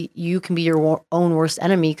literally, you can be your own worst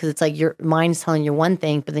enemy. Cause it's like your mind's telling you one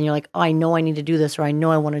thing, but then you're like, oh, I know I need to do this, or I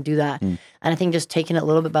know I want to do that. And I think just taking it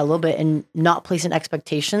little bit by little bit and not placing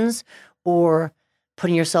expectations or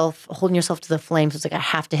holding yourself to the flames. It's like, I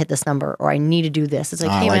have to hit this number or I need to do this. It's like,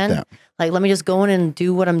 hey man, like, let me just go in and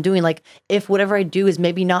do what I'm doing. Like if whatever I do is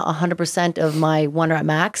maybe not 100% of my 1 rep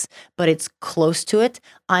max, but it's close to it,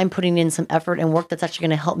 I'm putting in some effort and work that's actually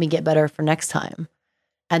going to help me get better for next time.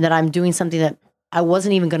 And that I'm doing something that I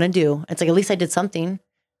wasn't even going to do. It's like, at least I did something.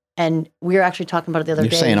 And we were actually talking about it the other day.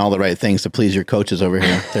 You're saying all the right things to please your coaches over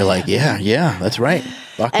here. They're like, yeah, that's right.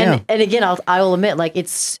 Fuck yeah. And again, I will admit, like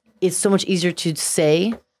it's so much easier to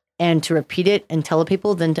say and to repeat it and tell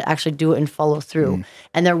people than to actually do it and follow through.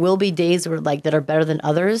 And there will be days where like that are better than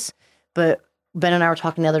others. But Ben and I were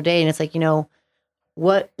talking the other day, and it's like,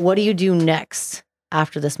 what do you do next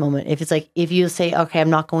after this moment? If it's like, if you say, okay, I'm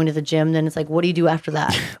not going to the gym, then it's like, what do you do after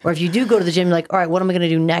that? Or if you do go to the gym, you're like, all right, what am I going to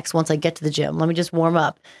do next once I get to the gym? Let me just warm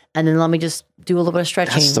up. And then let me just do a little bit of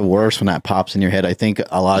stretching. That's the worst when that pops in your head. I think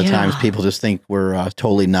a lot of times people just think we're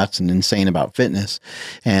totally nuts and insane about fitness.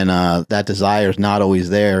 And that desire is not always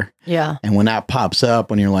there. Yeah. And when that pops up,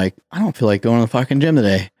 when you're like, I don't feel like going to the fucking gym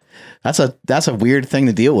today. That's a weird thing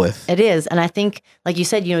to deal with. It is. And I think, like you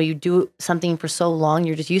said, you do something for so long,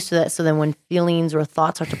 you're just used to that. So then when feelings or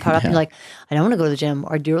thoughts start to pop up, and you're like, I don't want to go to the gym,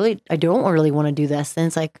 or I don't really want to do this. Then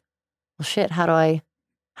it's like, well, shit, how do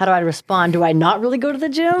I respond? Do I not really go to the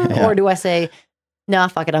gym? Or do I say, no,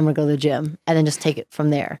 fuck it, I'm going to go to the gym, and then just take it from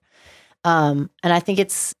there? And I think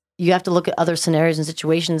you have to look at other scenarios and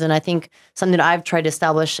situations. And I think something that I've tried to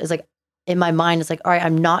establish is like, in my mind, it's like, all right,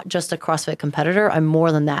 I'm not just a CrossFit competitor. I'm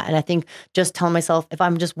more than that. And I think just telling myself, if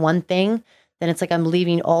I'm just one thing, then it's like I'm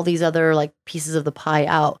leaving all these other like pieces of the pie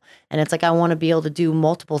out. And it's like, I want to be able to do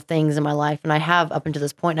multiple things in my life. And I have up until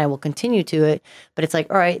this point, and I will continue to it. But it's like,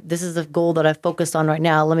 all right, this is the goal that I've focused on right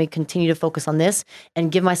now. Let me continue to focus on this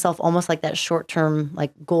and give myself almost like that short-term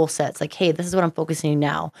like goal sets. Like, hey, this is what I'm focusing on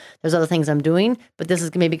now. There's other things I'm doing, but this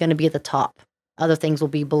is maybe going to be at the top. Other things will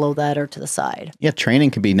be below that or to the side. Yeah,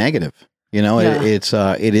 training can be negative. You know, it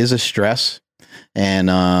is a stress, and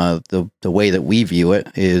the way that we view it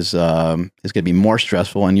is going to be more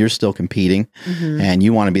stressful, and you're still competing, and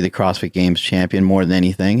you want to be the CrossFit Games champion more than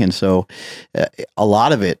anything, and so a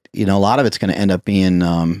lot of it's going to end up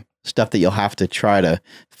being stuff that you'll have to try to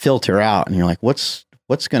filter out, and you're like, what's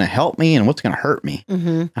going to help me and what's going to hurt me?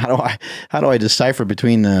 How do I decipher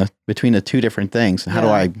between the two different things? How do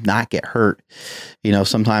I not get hurt? You know,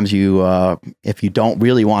 sometimes if you don't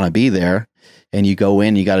really want to be there and you go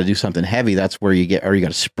in, you got to do something heavy. That's where you got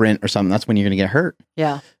to sprint or something. That's when you're going to get hurt.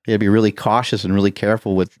 Yeah. You got to be really cautious and really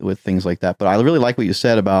careful with things like that. But I really like what you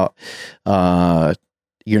said about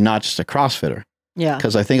you're not just a CrossFitter. Yeah.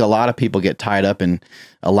 Because I think a lot of people get tied up in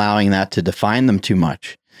allowing that to define them too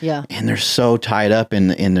much. Yeah. And they're so tied up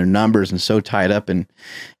in their numbers and so tied up. And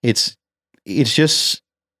it's just,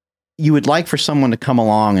 you would like for someone to come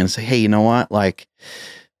along and say, hey, you know what? Like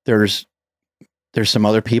there's some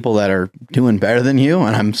other people that are doing better than you.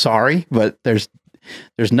 And I'm sorry, but there's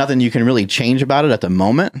nothing you can really change about it at the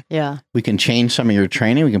moment. Yeah. We can change some of your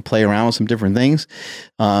training. We can play around with some different things.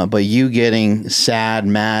 But you getting sad,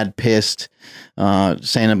 mad, pissed,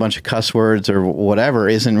 saying a bunch of cuss words or whatever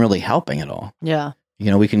isn't really helping at all. Yeah. You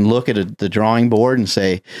know, we can look at the drawing board and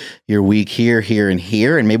say, you're weak here, here, and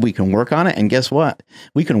here, and maybe we can work on it. And guess what?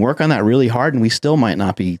 We can work on that really hard, and we still might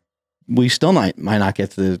not get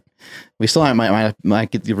the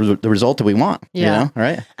result that we want. Yeah. You know,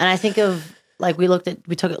 right? And I think of like, we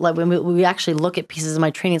took it like when we actually look at pieces of my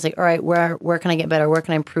training, it's like, all right, where can I get better? Where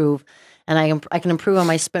can I improve? And I can improve on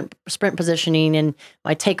my sprint positioning and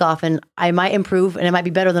my takeoff, and I might improve, and it might be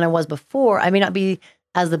better than I was before. I may not be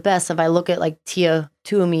as the best. If I look at like Tia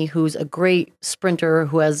Tuomi, who's a great sprinter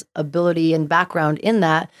who has ability and background in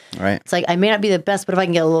that, right? It's like, I may not be the best, but if I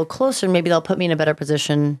can get a little closer, maybe they'll put me in a better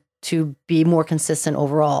position to be more consistent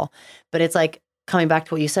overall. But it's like, coming back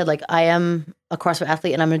to what you said, like, I am a CrossFit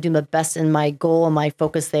athlete and I'm going to do the best in my goal and my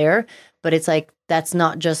focus there. But it's like, that's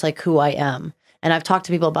not just like who I am. And I've talked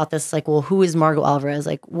to people about this, like, well, who is Margaux Alvarez?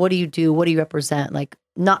 Like, what do you do? What do you represent? Like,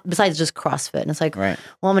 not besides just CrossFit. And it's like, right.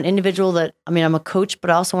 Well, I'm an individual I'm a coach, but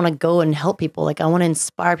I also want to go and help people. Like, I want to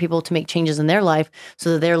inspire people to make changes in their life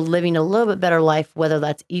so that they're living a little bit better life, whether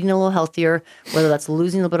that's eating a little healthier, whether that's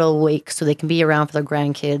losing a little bit of weight so they can be around for their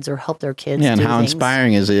grandkids or help their kids. Yeah, and how things.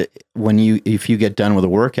 Inspiring is it if you get done with a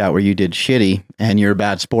workout where you did shitty and you're a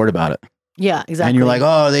bad sport about it. Yeah, exactly. And you're like,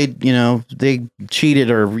 oh, they cheated,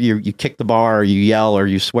 or you kick the bar, or you yell, or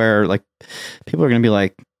you swear. Like, people are going to be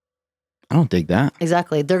like, I don't dig that.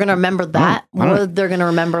 Exactly. They're going to remember that more. They're going to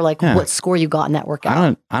remember like what score you got in that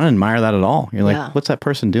workout. I don't admire that at all. You're like, what's that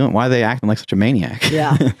person doing? Why are they acting like such a maniac?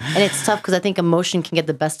 Yeah. And it's tough because I think emotion can get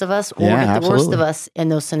the best of us or get the worst of us in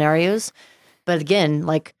those scenarios. But again,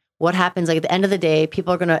 like, what happens, like, at the end of the day,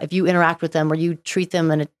 people are going to, if you interact with them or you treat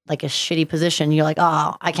them in a shitty position, you're like,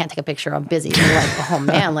 oh, I can't take a picture, I'm busy. And you're like, oh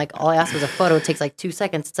man, like, all I asked was a photo. It takes like 2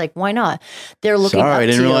 seconds. It's like, why not? They're looking up to you. Sorry, I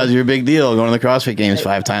didn't realize you're a big deal going to the CrossFit Games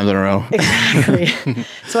 5 times in a row. Exactly.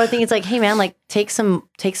 So I think it's like, hey man, like, take some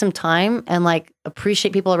time and like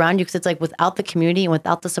appreciate people around you. Cause it's like, without the community and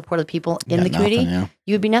without the support of the people in the community,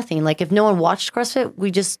 you would be nothing. Like, if no one watched CrossFit,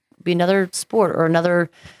 we'd just be another sport or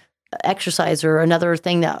another exercise or another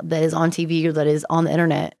thing that is on TV or that is on the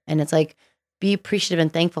internet. And it's like, be appreciative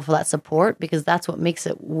and thankful for that support, because that's what makes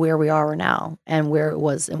it where we are now and where it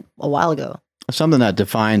was a while ago. Something that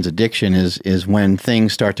defines addiction is when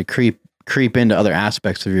things start to creep creep into other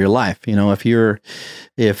aspects of your life. You know, if you're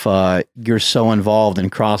so involved in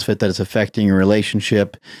CrossFit that it's affecting your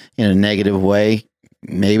relationship in a negative way,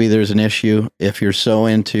 maybe there's an issue. If you're so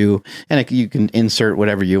into, and you can insert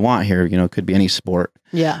whatever you want here, you know, it could be any sport.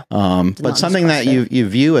 Yeah. But something that you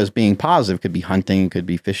view as being positive, could be hunting, could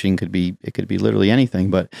be fishing, it could be literally anything,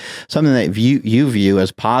 but something that you view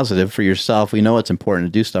as positive for yourself. We know it's important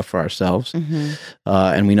to do stuff for ourselves.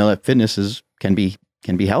 And we know that fitness can be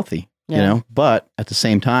healthy. You know, but at the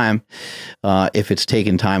same time, if it's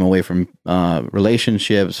taking time away from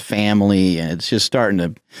relationships, family, and it's just starting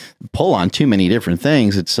to pull on too many different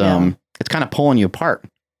things, it's kind of pulling you apart.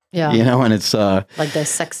 Yeah. You know, and it's like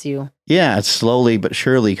dissects you. Yeah, it's slowly but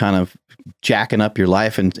surely kind of jacking up your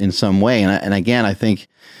life in some way. And again, I think,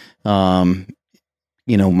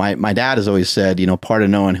 you know, my dad has always said, you know, part of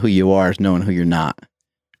knowing who you are is knowing who you're not.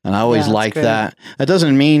 And I always liked that. That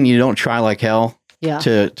doesn't mean you don't try like hell.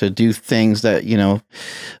 To do things that, you know,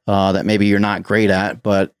 that maybe you're not great at,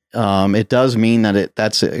 but it does mean that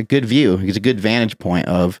that's a good view. It's a good vantage point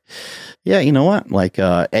of, you know what, like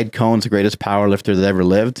Ed Cohn's the greatest power lifter that ever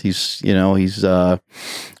lived. He's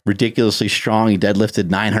ridiculously strong. He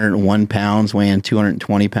deadlifted 901 pounds, weighing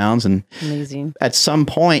 220 pounds. And amazing. At some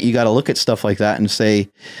point, you got to look at stuff like that and say,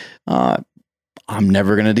 I'm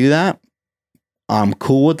never going to do that. I'm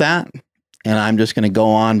cool with that. And I'm just going to go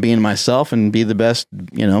on being myself and be the best,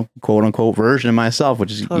 you know, quote unquote version of myself,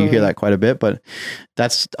 which is, you hear that quite a bit, but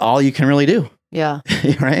that's all you can really do. Yeah.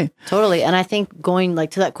 Right. Totally. And I think going like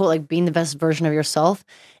to that quote, like being the best version of yourself.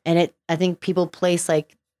 And I think people place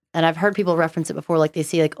like, and I've heard people reference it before, like they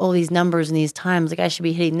see like, oh, these numbers and these times, like I should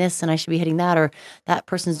be hitting this and I should be hitting that, or that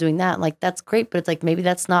person's doing that. Like, that's great. But it's like, maybe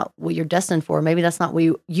that's not what you're destined for. Maybe that's not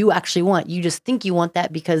what you actually want. You just think you want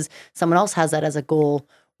that because someone else has that as a goal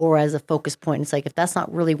or as a focus point. It's like, if that's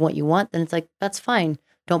not really what you want, then it's like, that's fine.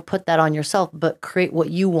 Don't put that on yourself, but create what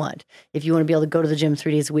you want. If you want to be able to go to the gym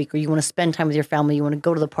 3 days a week, or you want to spend time with your family, you want to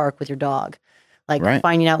go to the park with your dog, like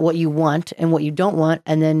finding out what you want and what you don't want,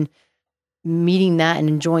 and then meeting that and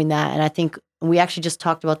enjoying that. And I think we actually just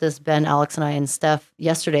talked about this, Ben, Alex, and I, and Steph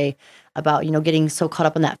yesterday, about, you know, getting so caught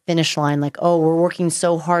up in that finish line. Like, oh, we're working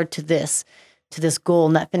so hard to this goal,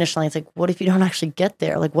 and that finish line. It's like, what if you don't actually get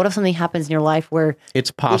there? Like, what if something happens in your life where it's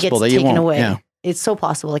possible that you won't? Away? Yeah. It's so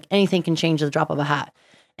possible. Like, anything can change at the drop of a hat.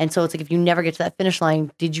 And so it's like, if you never get to that finish line,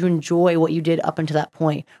 did you enjoy what you did up until that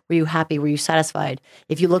point? Were you happy? Were you satisfied?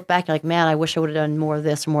 If you look back, you're like, man, I wish I would have done more of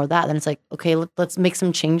this or more of that. Then it's like, okay, let's make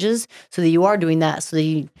some changes so that you are doing that. So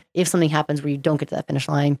that if something happens where you don't get to that finish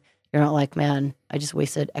line, you're not like, man, I just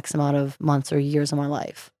wasted X amount of months or years of my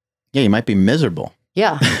life. Yeah, you might be miserable.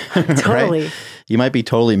 Yeah, totally. Right? You might be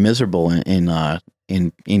totally miserable in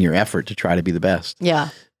your effort to try to be the best. Yeah.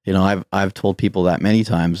 You know, I've told people that many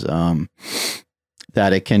times,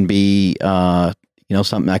 that it can be, you know,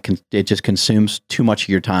 something that it just consumes too much of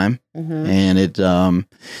your time, and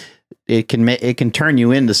it can turn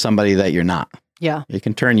you into somebody that you're not. Yeah. It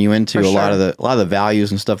can turn you into a lot of the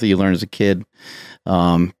values and stuff that you learned as a kid.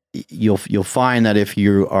 You'll find that if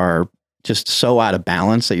you are just so out of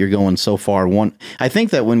balance that you're going so far. I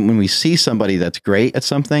think that when we see somebody that's great at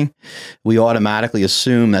something, we automatically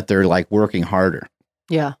assume that they're like working harder.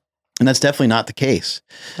 Yeah. And that's definitely not the case.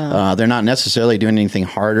 They're not necessarily doing anything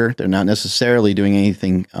harder. They're not necessarily doing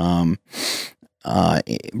anything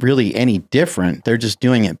really any different. They're just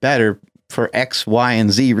doing it better for X, Y,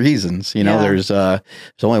 and Z reasons. You know, there's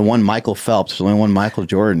only one Michael Phelps, there's only one Michael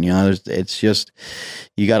Jordan. You know, it's just,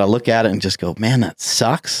 you got to look at it and just go, man, that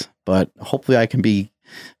sucks. But hopefully I can be,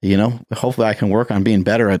 you know, hopefully I can work on being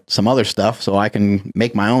better at some other stuff so I can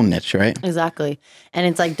make my own niche, right? Exactly. And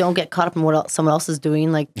it's like, don't get caught up in what someone else is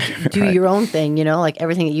doing. Like, do your own thing, you know, like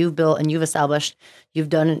everything that you've built and you've established, you've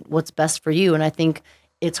done what's best for you. And I think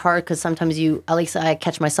it's hard because sometimes at least I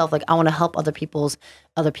catch myself, like, I want to help other people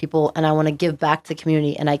and I want to give back to the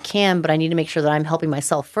community, and I can, but I need to make sure that I'm helping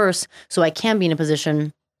myself first so I can be in a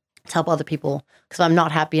position to help other people. Because if I'm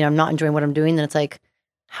not happy and I'm not enjoying what I'm doing, then it's like,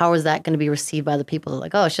 how is that going to be received by the people? They're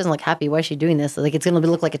like, oh, she doesn't look happy. Why is she doing this? Like, it's going to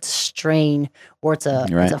look like it's a strain or it's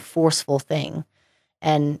a forceful thing.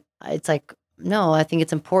 And it's like, no, I think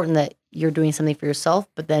it's important that you're doing something for yourself,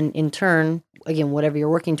 but then in turn, again, whatever you're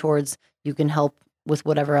working towards, you can help with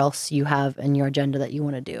whatever else you have in your agenda that you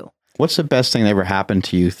want to do. What's the best thing that ever happened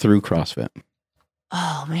to you through CrossFit?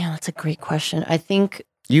 Oh man, that's a great question. I think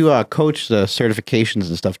you coach the certifications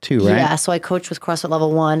and stuff too, right? Yeah, so I coach with CrossFit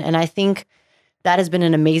Level 1, and I think that has been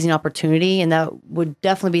an amazing opportunity, and that would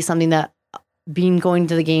definitely be something that going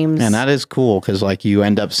to the games. And that is cool because like you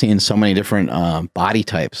end up seeing so many different body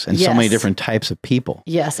types and so many different types of people.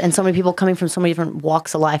 Yes, and so many people coming from so many different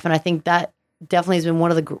walks of life, and I think that definitely has been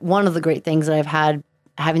one of the great things that I've had,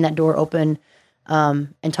 having that door open,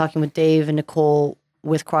 and talking with Dave and Nicole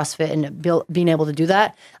with CrossFit and being able to do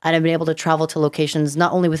that. And I've been able to travel to locations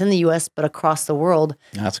not only within the U.S. but across the world.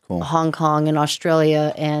 That's cool. Hong Kong and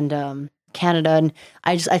Australia and Canada, and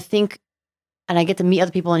I think. And I get to meet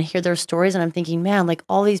other people and hear their stories. And I'm thinking, man, like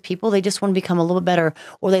all these people, they just want to become a little bit better,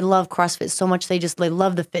 or they love CrossFit so much. They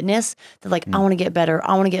love the fitness. They're like, I want to get better.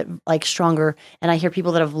 I want to get like stronger. And I hear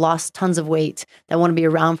people that have lost tons of weight that want to be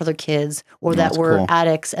around for their kids, or that were cool.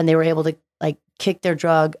 addicts and they were able to like kick their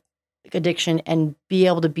drug addiction and be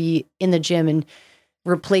able to be in the gym and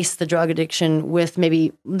replace the drug addiction with,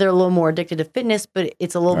 maybe they're a little more addicted to fitness, but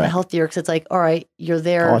it's a little bit healthier, because it's like, all right, you're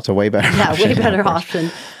there. Oh, it's a way better option. Way better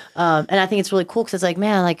option. And I think it's really cool, because it's like,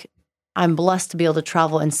 man, like I'm blessed to be able to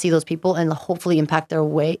travel and see those people and hopefully impact their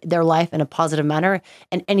life in a positive manner.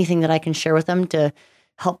 And anything that I can share with them to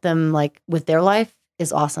help them like with their life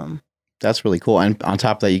is awesome. That's really cool. And on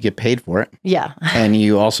top of that, you get paid for it. Yeah. And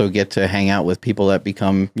you also get to hang out with people that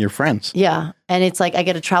become your friends. Yeah. And it's like I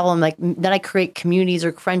get to travel and like then I create communities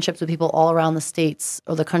or friendships with people all around the states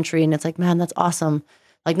or the country. And it's like, man, that's awesome.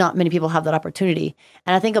 Like not many people have that opportunity.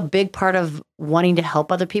 And I think a big part of wanting to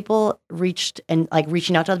help other people reaching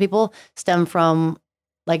out to other people stem from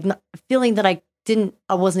like feeling that I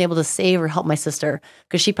wasn't able to save or help my sister,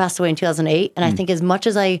 because she passed away in 2008. And I think as much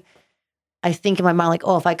as I think in my mind, like,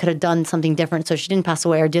 oh, if I could have done something different so she didn't pass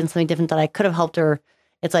away, or did something different that I could have helped her,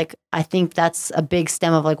 it's like, I think that's a big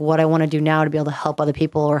stem of like what I want to do now to be able to help other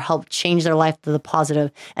people or help change their life to the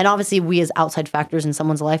positive. And obviously we as outside factors in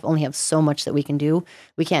someone's life only have so much that we can do.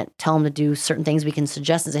 We can't tell them to do certain things. We can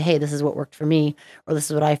suggest and say, hey, this is what worked for me, or this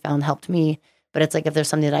is what I found helped me. But it's like, if there's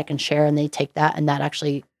something that I can share and they take that and that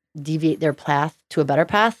actually deviate their path to a better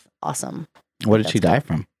path, awesome. What did she die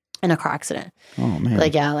from? In a car accident. Oh, man.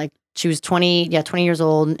 Like she was 20 years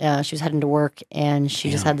old. She was heading to work, and she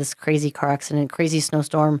just had this crazy car accident, crazy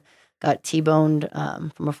snowstorm, got T-boned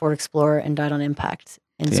from a Ford Explorer and died on impact.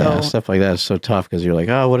 And so stuff like that is so tough, because you're like,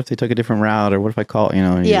 oh, what if they took a different route, or what if I call,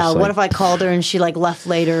 what if I called her and she like left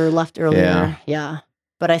earlier? Yeah.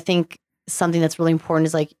 But I think something that's really important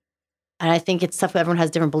is like, and I think it's tough, everyone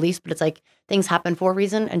has different beliefs, but it's like things happen for a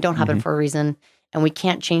reason and don't happen for a reason. And we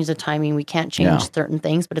can't change the timing. We can't change certain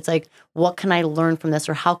things, but it's like, what can I learn from this?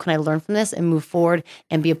 Or how can I learn from this and move forward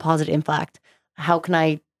and be a positive impact? How can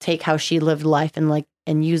I take how she lived life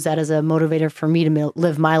and use that as a motivator for me to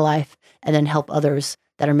live my life and then help others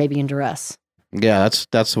that are maybe in duress? Yeah,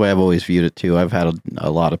 that's the way I've always viewed it too. I've had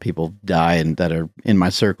a lot of people die and that are in my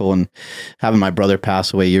circle, and having my brother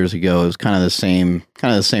pass away years ago, it was kind of the same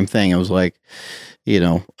thing. It was like,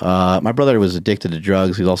 my brother was addicted to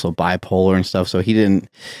drugs. He was also bipolar and stuff. So he didn't,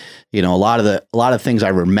 a lot of things I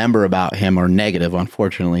remember about him are negative,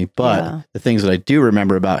 unfortunately. But the things that I do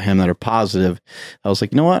remember about him that are positive, I was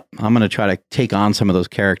like, you know what? I'm going to try to take on some of those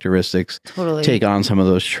characteristics, take on some of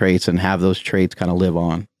those traits, and have those traits kind of live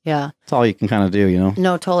on. Yeah. That's all you can kind of do,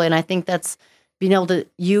 No, totally. And I think that's being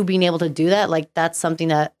able to do that, like that's something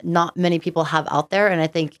that not many people have out there. And I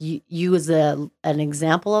think you as an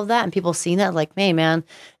example of that, and people seeing that like, hey man,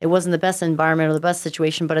 it wasn't the best environment or the best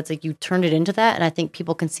situation, but it's like you turned it into that. And I think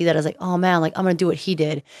people can see that as like, oh man, like I'm going to do what he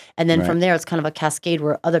did. And then from there, it's kind of a cascade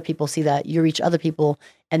where other people see that, you reach other people,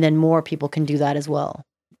 and then more people can do that as well.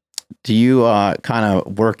 Do you kind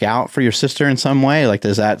of work out for your sister in some way? Like,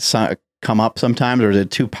 does that come up sometimes, or is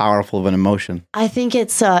it too powerful of an emotion? I think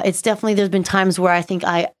it's definitely, there's been times where I think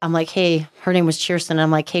I'm like, hey, her name was Cheerson.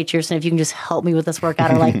 I'm like, hey, Cheerson, if you can just help me with this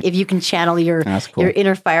workout, or like if you can channel your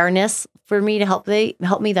inner fireness for me to help me,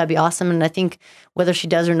 that'd be awesome. And I think whether she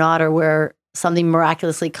does or not, or where something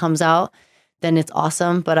miraculously comes out, then it's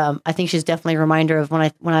awesome. But I think she's definitely a reminder of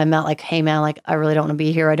when I met, like, hey man, like I really don't want to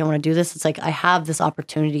be here. I don't want to do this. It's like, I have this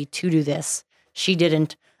opportunity to do this. She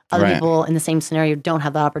didn't. Other people in the same scenario don't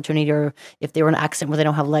have that opportunity, or if they were in an accident where they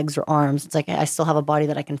don't have legs or arms, it's like, I still have a body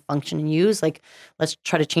that I can function and use. Like, let's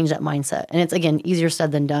try to change that mindset. And it's, again, easier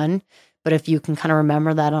said than done. But if you can kind of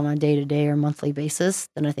remember that on a day-to-day or monthly basis,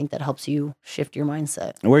 then I think that helps you shift your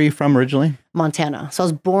mindset. Where are you from originally? Montana. So I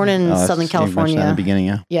was born in Southern California. In the beginning,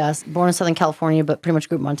 yeah. Yes, born in Southern California, but pretty much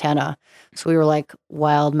grew up in Montana. So we were like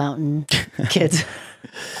wild mountain kids.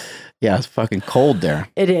 Yeah, it's fucking cold there.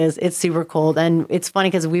 It is. It's super cold. And it's funny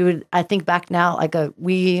because I think back now, like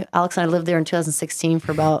Alex and I lived there in 2016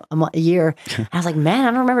 for about a year. And I was like, man, I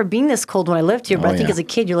don't remember being this cold when I lived here. But I think as a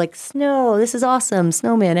kid, you're like, snow, this is awesome.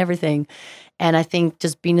 Snowman, everything. And I think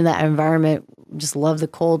just being in that environment, just loved the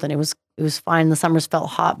cold. And it was fine. The summers felt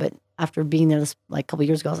hot. But after being there like a couple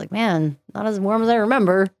years ago, I was like, man, not as warm as I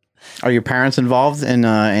remember. Are your parents involved in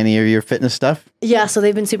any of your fitness stuff? Yeah, so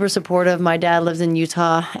they've been super supportive. My dad lives in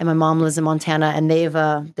Utah and my mom lives in Montana, and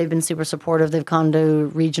they've been super supportive. They've gone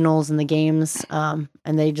to regionals and the games, and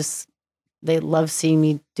they love seeing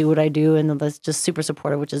me do what I do, and that's just super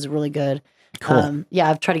supportive, which is really good. Cool. Yeah,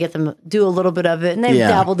 I've tried to get them to do a little bit of it, and they've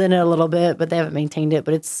dabbled in it a little bit, but they haven't maintained it.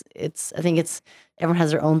 But I think everyone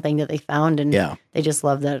has their own thing that they found, and they just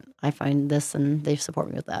love that I find this, and they support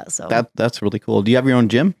me with that. So that's really cool. Do you have your own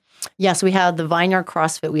gym? Yeah, so we have the Vineyard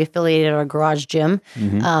CrossFit. We affiliated our garage gym,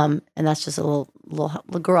 and that's just a little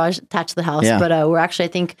garage attached to the house. Yeah. But we're actually, I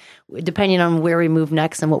think, depending on where we move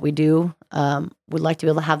next and what we do, we'd like to be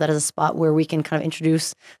able to have that as a spot where we can kind of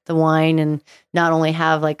introduce the wine and not only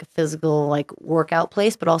have like a physical like workout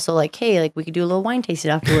place, but also like, hey, like we could do a little wine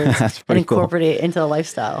tasting afterwards and incorporate it into the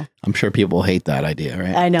lifestyle. I'm sure people hate that idea,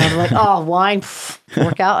 right? I know. They're like, oh, wine,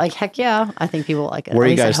 workout. Like, heck yeah. I think people like it. Where are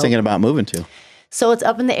you guys thinking about moving to? So it's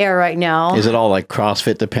up in the air right now. Is it all like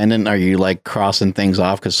CrossFit dependent? Are you like crossing things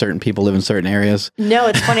off because certain people live in certain areas? No,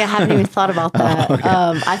 it's funny. I haven't even thought about that. Okay.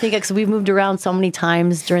 I think because we've moved around so many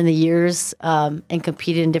times during the years and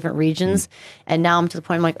competed in different regions. And now I'm to the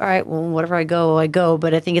point I'm like, all right, well, whatever I go.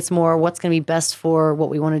 But I think it's more what's going to be best for what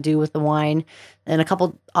we want to do with the wine. And a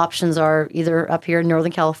couple options are either up here in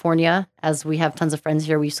Northern California, as we have tons of friends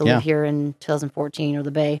here. We used to live here in 2014 or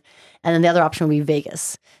the Bay. And then the other option would be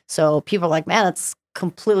Vegas. So people are like, man, that's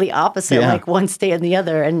completely opposite, like one state and the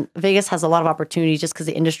other. And Vegas has a lot of opportunities just because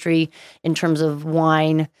the industry in terms of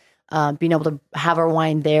wine, being able to have our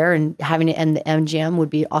wine there and having it in the MGM would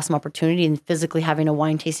be an awesome opportunity. And physically having a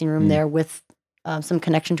wine tasting room there with some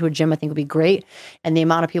connection to a gym, I think would be great. And the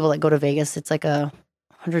amount of people that go to Vegas, it's like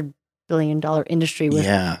 $100 billion industry with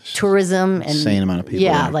tourism and insane amount of people.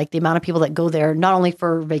 Yeah, like the amount of people that go there, not only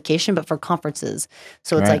for vacation, but for conferences.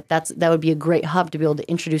 So it's like that would be a great hub to be able to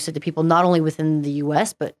introduce it to people, not only within the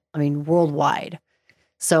US, but I mean, worldwide.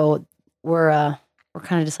 So we're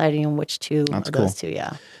kind of deciding on which two of those two.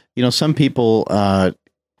 Yeah. You know, some people,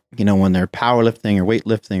 when they're powerlifting or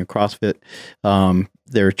weightlifting or CrossFit,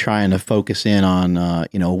 they're trying to focus in on,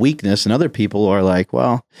 weakness, and other people are like,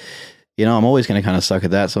 well, I'm always going to kind of suck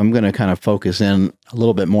at that. So I'm going to kind of focus in a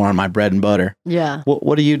little bit more on my bread and butter. Yeah.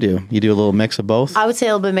 What do? You do a little mix of both? I would say a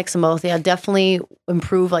little bit mix of both. Yeah, definitely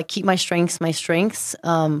improve, like keep my strengths,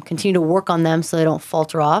 continue to work on them so they don't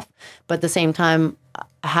falter off. But at the same time,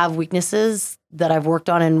 I have weaknesses that I've worked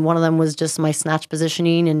on. And one of them was just my snatch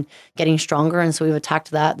positioning and getting stronger. And so we've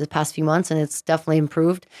attacked that the past few months and it's definitely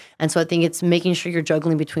improved. And so I think it's making sure you're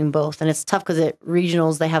juggling between both. And it's tough because at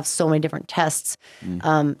regionals, they have so many different tests.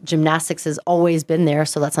 Gymnastics has always been there.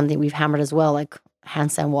 So that's something we've hammered as well, like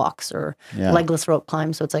handstand walks or legless rope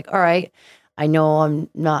climb. So it's like, all right, I know I'm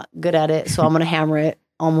not good at it, so I'm going to hammer it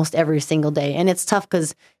almost every single day. And it's tough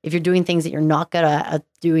because if you're doing things that you're not good at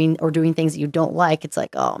doing or doing things that you don't like, it's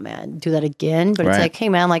like, oh man, do that again. But it's like, hey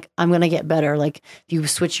man, like I'm going to get better. Like if you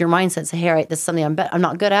switch your mindset, say, hey, all right, this is something I'm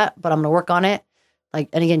not good at, but I'm going to work on it. Like,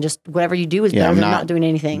 and again, just whatever you do is better than not doing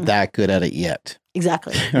anything. That good at it yet.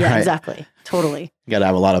 Exactly. Yeah, exactly. Totally. You got to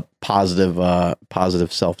have a lot of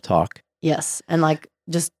positive self-talk. Yes. And like,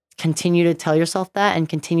 just continue to tell yourself that and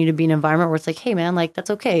continue to be in an environment where it's like, hey man, like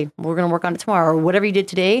that's okay. We're going to work on it tomorrow, or whatever you did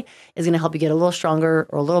today is going to help you get a little stronger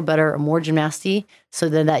or a little better or more gymnasty. So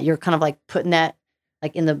then that you're kind of like putting that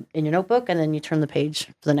like in your notebook and then you turn the page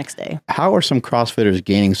for the next day. How are some CrossFitters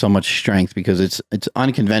gaining so much strength? Because it's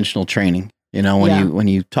unconventional training. When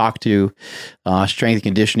you talk to strength and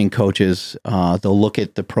conditioning coaches, they'll look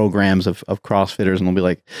at the programs of CrossFitters and they'll be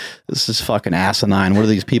like, "This is fucking asinine. What are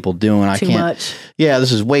these people doing? I can't. Much. Yeah,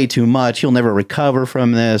 this is way too much. You'll never recover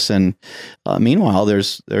from this." And meanwhile,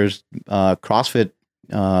 there's CrossFit.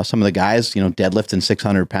 Some of the guys, deadlifting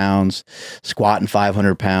 600 pounds, squatting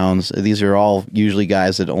 500 pounds. These are all usually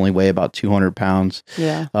guys that only weigh about 200 pounds.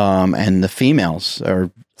 Yeah. And the females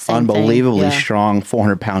are unbelievably strong.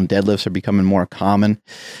 400-pound deadlifts are becoming more common.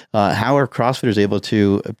 How are CrossFitters able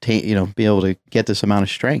to obtain, be able to get this amount of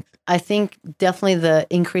strength? I think definitely the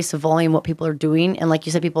increase of volume, what people are doing. And like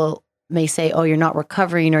you said, people may say, oh, you're not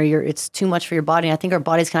recovering or it's too much for your body. And I think our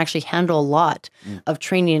bodies can actually handle a lot of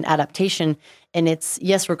training and adaptation. And it's,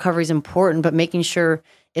 yes, recovery is important, but making sure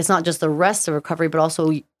it's not just the rest of recovery, but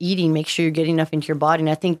also eating, make sure you're getting enough into your body. And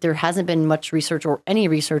I think there hasn't been much research or any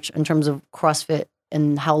research in terms of CrossFit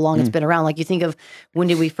and how long it's been around. Like you think of when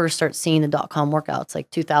did we first start seeing the .com workouts, like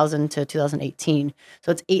 2000 to 2018.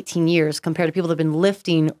 So it's 18 years compared to people that have been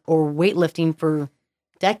lifting or weightlifting for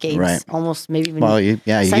decades, almost maybe even you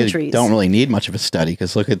centuries. don't really need much of a study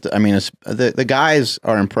because look at, the guys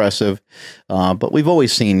are impressive, but we've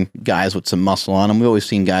always seen guys with some muscle on them. We've always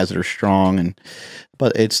seen guys that are strong,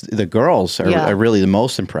 but it's the girls are really the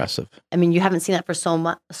most impressive. I mean, you haven't seen that for so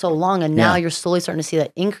long, and now you're slowly starting to see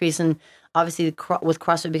that increase. And obviously, with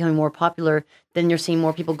CrossFit becoming more popular, then you're seeing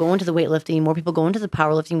more people go into the weightlifting, more people go into the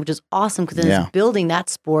powerlifting, which is awesome because then it's building that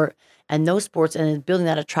sport and those sports and it's building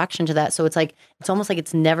that attraction to that. So it's almost like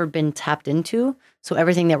it's never been tapped into. So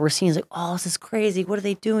everything that we're seeing is like, oh, this is crazy. What are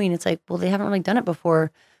they doing? It's like, well, they haven't really done it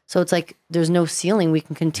before. So it's like there's no ceiling. We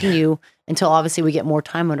can continue until obviously we get more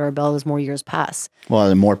time under our belt as more years pass. Well,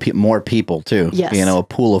 and more people too. Yes. A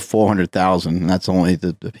pool of 400,000, and that's only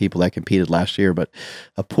the people that competed last year, but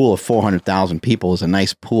a pool of 400,000 people is a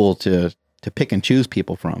nice pool to pick and choose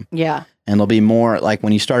people from. Yeah. And there'll be more like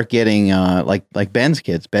when you start getting like Ben's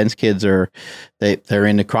kids. Ben's kids they're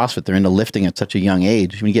into CrossFit. They're into lifting at such a young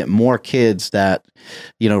age. When you get more kids that,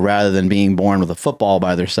 rather than being born with a football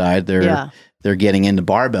by their side, they're getting into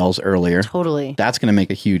barbells earlier. Totally. That's going to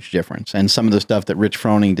make a huge difference. And some of the stuff that Rich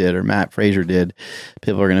Froning did or Matt Fraser did,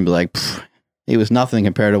 people are going to be like, it was nothing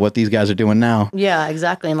compared to what these guys are doing now. Yeah,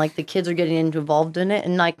 exactly. And like the kids are getting involved in it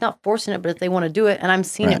and like not forcing it, but if they want to do it. And I'm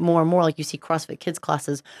seeing it more and more. Like you see CrossFit kids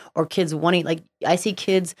classes or kids wanting, like I see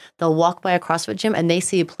kids, they'll walk by a CrossFit gym and they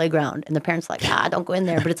see a playground and the parents are like, don't go in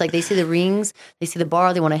there. But it's like they see the rings, they see the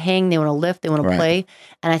bar, they want to hang, they want to lift, they want to play.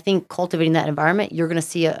 And I think cultivating that environment, you're going to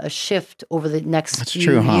see a shift over the next few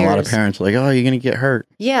years. A lot of parents are like, oh, you're going to get hurt.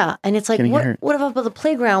 Yeah. And it's like, what about the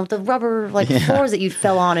playground with the rubber floors that you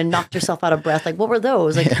fell on and knocked yourself out of breath? Like, what were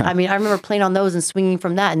those? Like, I mean, I remember playing on those and swinging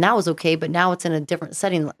from that, and that was okay. But now it's in a different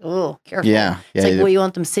setting. Like, oh, careful. Yeah. It's like, you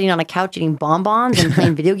want them sitting on a couch eating bonbons and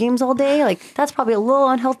playing video games all day? Like, that's probably a little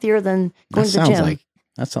unhealthier than going to the gym.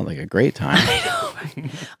 That sounds like a great time. I know.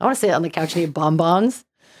 I want to sit on the couch and eat bonbons.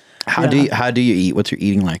 How do you eat? What's your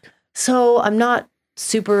eating like? So I'm not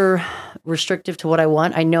super restrictive to what I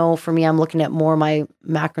want. I know for me, I'm looking at more my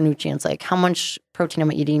macronutrients, like how much protein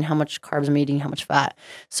am I eating, how much carbs I'm eating, how much fat.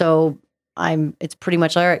 So it's pretty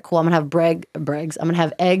much all right, cool. I'm gonna have bregs. I'm gonna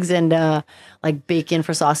have eggs and like bacon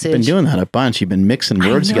for sausage. You've been doing that a bunch. You've been mixing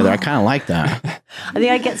words together. I kind of like that. I think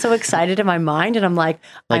I get so excited in my mind, and I'm like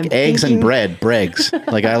eggs and bread, bregs.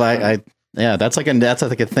 That's like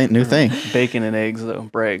a new thing. Bacon and eggs though,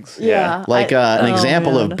 bregs. Yeah. An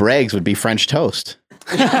example of bregs would be French toast.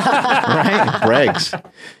 Right? Bregs.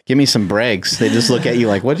 Give me some bregs. They just look at you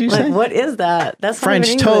like, what did you say? What is that? That's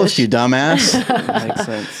French toast, you dumbass. Makes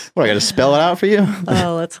sense. What, I got to spell it out for you?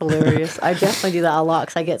 Oh, that's hilarious. I definitely do that a lot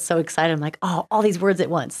because I get so excited. I'm like, oh, all these words at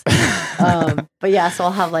once. But yeah, so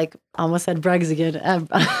I'll have I almost said bregs again.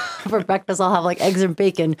 For breakfast, I'll have eggs and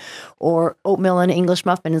bacon or oatmeal and English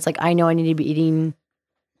muffin. It's like, I know I need to be eating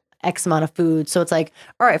X amount of food. So it's like,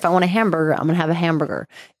 all right, if I want a hamburger, I'm going to have a hamburger.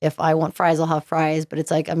 If I want fries, I'll have fries. But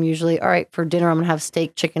it's like, I'm usually, all right, for dinner, I'm going to have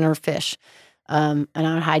steak, chicken, or fish. And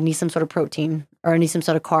I need some sort of protein or I need some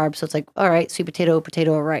sort of carb. So it's like, all right, sweet potato,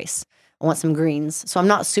 or rice. I want some greens. So I'm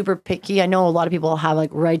not super picky. I know a lot of people have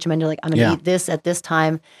regimented, I'm going to eat this at this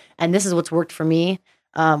time. And this is what's worked for me.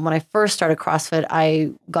 When I first started CrossFit,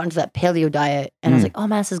 I got into that paleo diet and I was like, oh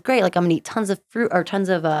man, this is great. I'm going to eat tons of fruit or tons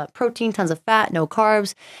of protein, tons of fat, no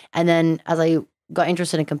carbs. And then as I got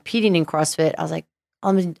interested in competing in CrossFit, I was like,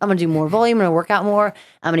 I'm going to do more volume. I'm going to work out more.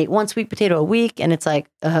 I'm going to eat one sweet potato a week. And it's like,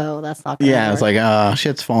 oh, that's not going to work. It's like,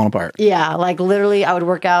 shit's falling apart. Yeah. Literally I would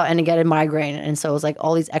work out and get a migraine. And so it was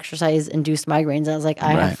all these exercise induced migraines. I was like,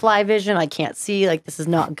 I have fly vision. I can't see. This is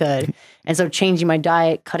not good. And so changing my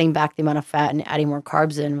diet, cutting back the amount of fat and adding more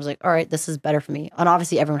carbs in was like, all right, this is better for me. And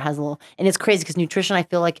obviously everyone has a little, and it's crazy because nutrition, I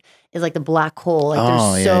feel is like the black hole.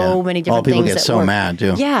 There's so many different things. People get so mad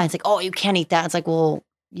too. Yeah. It's like, oh, you can't eat that. It's like, well,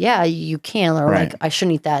 yeah, you can, or I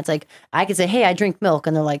shouldn't eat that. It's like, I could say, hey, I drink milk.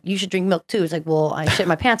 And they're like, you should drink milk too. It's like, well, I shit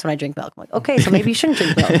my pants when I drink milk. I'm like, okay, so maybe you shouldn't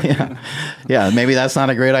drink milk. Yeah, maybe that's not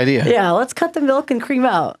a great idea. Yeah, let's cut the milk and cream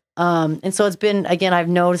out. And so it's been, again, I've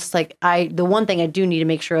noticed the one thing I do need to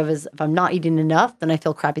make sure of is if I'm not eating enough, then I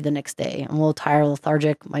feel crappy the next day. I'm a little tired,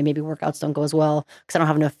 lethargic. My maybe workouts don't go as well because I don't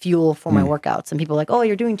have enough fuel for my workouts. And people are like, oh,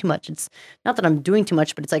 you're doing too much. It's not that I'm doing too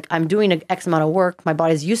much, but it's like I'm doing an X amount of work. My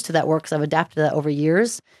body's used to that work because I've adapted to that over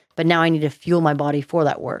years. But now I need to fuel my body for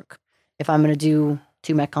that work. If I'm going to do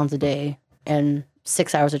 2 Metcons a day and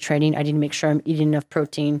 6 hours of training, I need to make sure I'm eating enough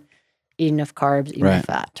protein, eating enough carbs, eating enough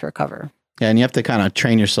fat to recover. Yeah, and you have to kind of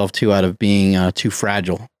train yourself too out of being too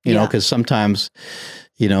fragile, you know, because sometimes,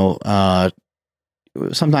 sometimes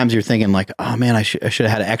you're thinking like, oh man, I should have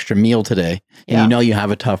had an extra meal today. And you have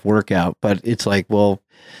a tough workout, but it's like, well,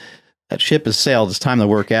 that ship has sailed. It's time to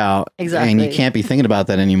work out. Exactly. And you can't be thinking about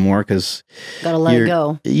that anymore because gotta let it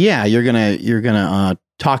go. Yeah, you're gonna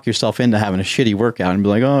talk yourself into having a shitty workout and be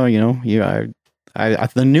like, oh,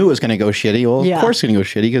 I knew it was going to go shitty. Well, of course it's going to go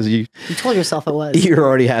shitty because you told yourself it was. You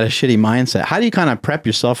already had a shitty mindset. How do you kind of prep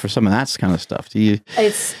yourself for some of that kind of stuff?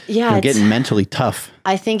 It's getting mentally tough.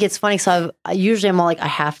 I think it's funny. So I'm all like, I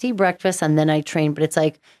have to eat breakfast and then I train, but it's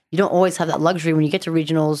like, you don't always have that luxury when you get to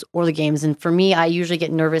regionals or the games. And for me, I usually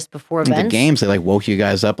get nervous before events. The games, they like woke you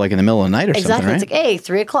guys up like in the middle of the night or something, right? It's like, hey,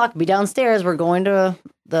 3:00, be downstairs. We're going to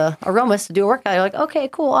the Aromas to do a workout. You're like, okay,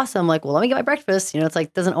 cool, awesome. Like, well, let me get my breakfast. It's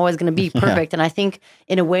like, doesn't always going to be perfect. And I think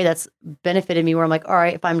in a way that's benefited me where I'm like, all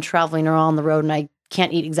right, if I'm traveling or on the road and I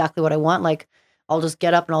can't eat exactly what I want, like I'll just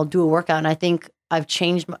get up and I'll do a workout. And I think I've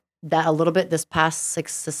changed that a little bit this past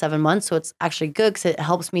 6 to 7 months. So it's actually good because it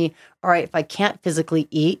helps me. All right, if I can't physically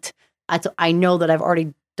eat, I know that I've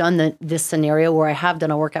already done this scenario where I have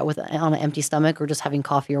done a workout on an empty stomach or just having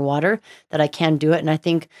coffee or water, that I can do it. And I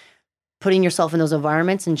think putting yourself in those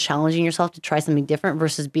environments and challenging yourself to try something different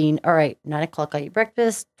versus being, all right, 9:00 I eat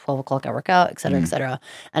breakfast, 12:00 I work out, et cetera, et cetera.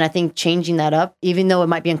 And I think changing that up, even though it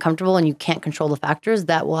might be uncomfortable and you can't control the factors,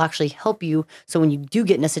 that will actually help you. So when you do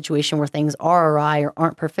get in a situation where things are awry or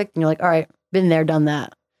aren't perfect, and you're like, all right, been there, done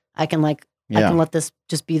that. I can let this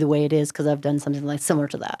just be the way it is because I've done something like similar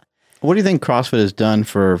to that. What do you think CrossFit has done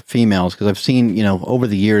for females? Because I've seen, over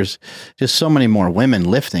the years, just so many more women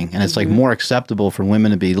lifting, and it's like more acceptable for women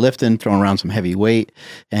to be lifting, throwing around some heavy weight,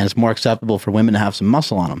 and it's more acceptable for women to have some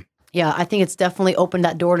muscle on them. Yeah, I think it's definitely opened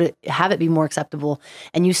that door to have it be more acceptable.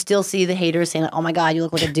 And you still see the haters saying, like, oh my God, you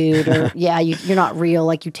look like a dude, or yeah, you're not real,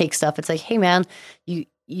 like you take stuff. It's like, hey man,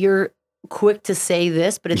 you're quick to say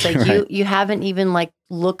this, but it's like right. you haven't even like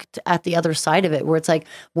looked at the other side of it, where it's like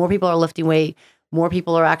more people are lifting weight. More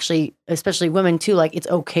people are actually, especially women too, like it's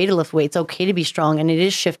okay to lift weight. It's okay to be strong. And it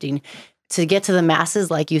is shifting to get to the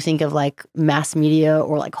masses. Like you think of like mass media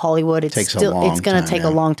or like Hollywood, it's going to take a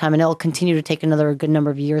long time, and it'll continue to take another good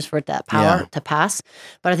number of years for it that power to pass.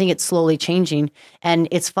 But I think it's slowly changing. And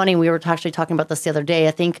it's funny. We were actually talking about this the other day.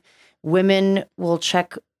 I think women will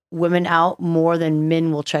check women out more than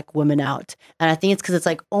men will check women out. And I think it's because it's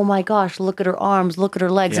like, oh my gosh, look at her arms, look at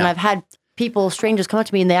her legs. And I've had strangers come up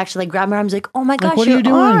to me and they actually like grab my arms like, oh my gosh, your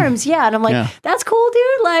arms. Yeah. And I'm like, that's cool,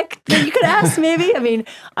 dude. Like you could ask maybe. I mean,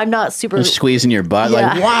 I'm not super. I'm squeezing your butt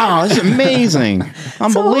like, wow, this is amazing.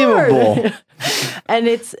 Unbelievable.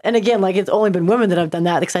 And again, like it's only been women that have done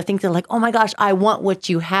that because I think they're like, oh my gosh, I want what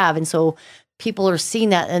you have. And so people are seeing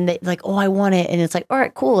that and they like, oh, I want it. And it's like, all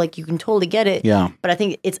right, cool. Like you can totally get it. Yeah. But I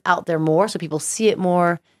think it's out there more. So people see it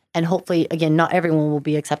more. And hopefully, again, not everyone will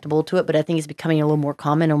be acceptable to it, but I think it's becoming a little more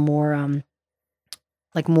common or more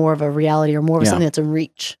like more of a reality or more of something that's in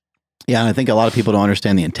reach. Yeah, and I think a lot of people don't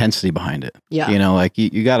understand the intensity behind it. Yeah. Like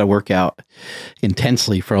you got to work out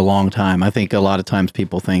intensely for a long time. I think a lot of times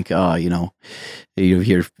people think,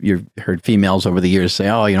 you've heard females over the years say,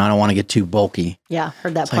 oh, I don't want to get too bulky. Yeah,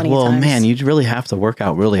 heard that it's plenty like, of times. Well, man, you really have to work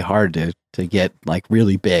out really hard to get like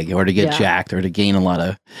really big or to get jacked or to gain a lot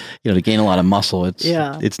of muscle.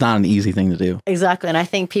 It's not an easy thing to do. Exactly. And I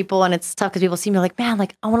think people, and it's tough because people see me like, man,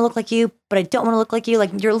 like I want to look like you, but I don't want to look like you.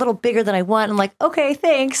 Like you're a little bigger than I want. I'm like, okay,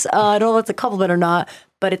 thanks. I don't know if it's a compliment or not,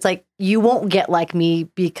 but it's like, you won't get like me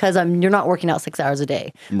because you're not working out 6 hours a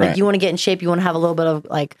day. Right. Like you want to get in shape. You want to have a little bit of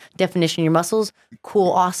like definition in your muscles.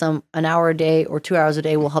 Cool. Awesome. An hour a day or 2 hours a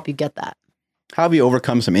day will help you get that. How have you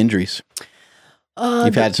overcome some injuries?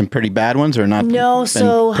 You've had some pretty bad ones or not? No,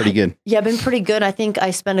 so pretty good. Yeah, been pretty good. I think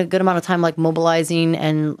I spent a good amount of time like mobilizing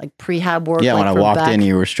and like prehab work. Yeah, like, when I walked in,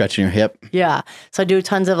 you were stretching your hip. Yeah, so I do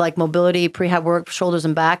tons of like mobility, prehab work, shoulders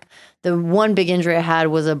and back. The one big injury I had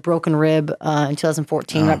was a broken rib in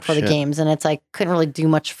 2014, right before the games, and it's like couldn't really do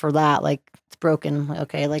much for that. Like it's broken. Like,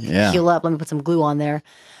 okay, like heal up. Let me put some glue on there.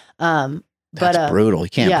 That's brutal.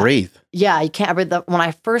 You can't breathe. Yeah, you can't breathe. When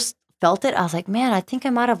I first felt it, I was like, man, I think I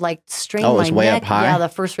might have like strained my way neck. Up high? Yeah, the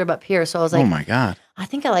first rib up here. So I was like, oh my God. I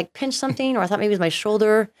think I like pinched something, or I thought maybe it was my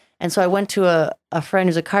shoulder. And so I went to a friend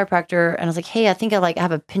who's a chiropractor, and I was like, hey, I think I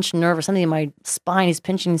have a pinched nerve or something in my spine. He's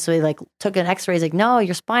pinching. So he like took an x-ray. He's like, no,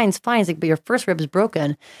 your spine's fine. He's like, but your first rib is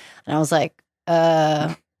broken. And I was like,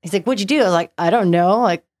 he's like, what'd you do? I was like, I don't know.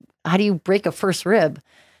 Like, how do you break a first rib?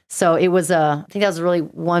 So it was, I think that was really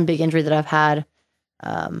one big injury that I've had.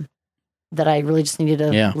 That I really just needed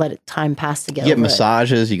to let time pass to get. You get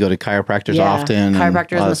massages. You go to chiropractors often.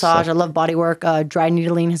 Chiropractors, massage. I love body work. Dry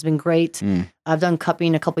needling has been great. I've done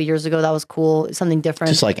cupping a couple years ago. That was cool. Something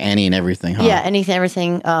different. Just like any and everything, huh? Yeah, anything,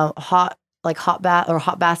 everything. Hot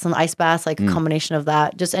baths and ice baths, like a combination of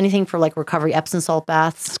that. Just anything for like recovery. Epsom salt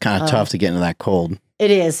baths. It's kind of tough to get into that cold. It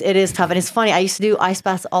is tough. And it's funny. I used to do ice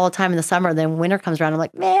baths all the time in the summer. And then winter comes around. I'm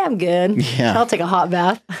like, man, I'm good. Yeah. I'll take a hot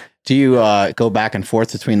bath. Do you go back and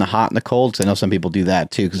forth between the hot and the cold? 'Cause I know some people do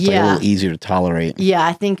that too, because it's like a little easier to tolerate. Yeah,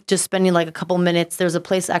 I think just spending like a couple minutes. There's a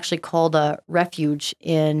place actually called Refuge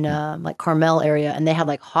in like Carmel area, and they have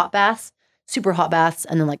like hot baths, super hot baths,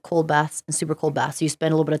 and then like cold baths and super cold baths. So you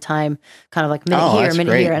spend a little bit of time, kind of like minute here,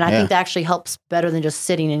 minute here, and I think that actually helps better than just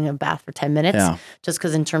sitting in a bath for 10 minutes. Yeah. Just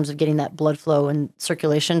because in terms of getting that blood flow and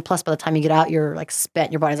circulation. Plus, by the time you get out, you're like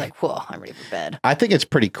spent. Your body's like, whoa, I'm ready for bed. I think it's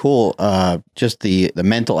pretty cool. Just the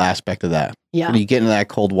mental aspect of that. Yeah. When you get into that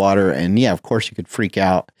cold water, and of course you could freak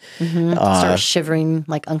out. Start shivering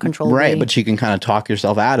like uncontrollably. Right, but you can kind of talk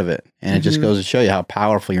yourself out of it. And it just goes to show you how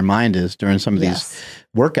powerful your mind is during some of these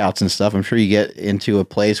workouts and stuff. I'm sure you get into a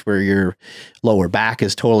place where your lower back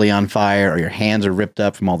is totally on fire, or your hands are ripped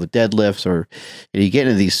up from all the deadlifts, or you get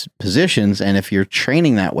into these positions. And if you're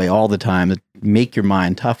training that way all the time to make your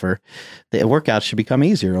mind tougher, the workouts should become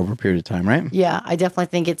easier over a period of time, right? Yeah, I definitely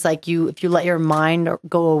think it's like if you let your mind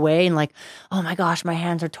go away and like, oh my gosh, my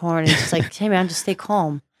hands are torn. And it's just like, hey man, just stay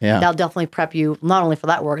calm. Yeah. That'll definitely prep you not only for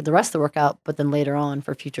that work, the rest of the workout, but then later on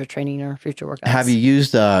for future training or future workouts. Have you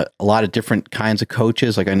used a lot of different kinds of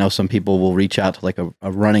coaches? Like I know some people will reach out to like a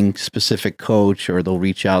running specific coach, or they'll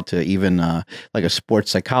reach out to even like a sports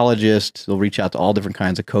psychologist. They'll reach out to all different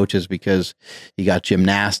kinds of coaches because you got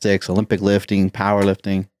gymnastics, Olympic lifting,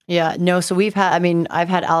 powerlifting. Yeah, no. So I've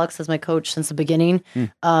had Alex as my coach since the beginning.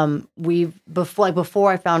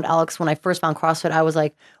 Before I found Alex, when I first found CrossFit, I was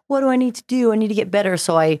like, what do I need to do? I need to get better.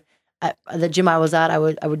 So at the gym I was at, I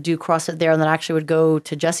would do CrossFit there, and then I actually would go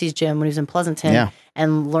to Jesse's gym when he was in Pleasanton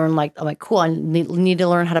and learn I'm like, cool, I need to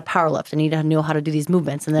learn how to powerlift. I need to know how to do these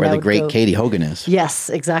movements. And then where the great Katie Hogan is. Yes,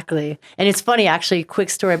 exactly. And it's funny, actually, quick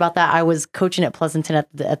story about that. I was coaching at Pleasanton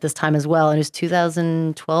at this time as well. And it was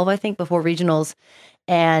 2012, I think, before regionals.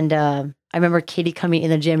 And I remember Katie coming in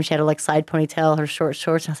the gym. She had her side ponytail, her short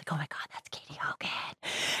shorts. And I was like, oh my God, that's Katie Hogan.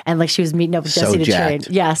 And she was meeting up with Jesse to train.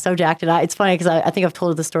 Yeah, so jacked. And it's funny because I think I've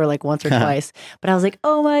told her the story once or twice. But I was like,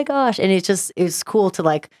 oh my gosh. And it was cool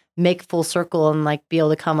to make full circle and be able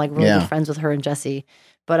to come really good friends with her and Jesse.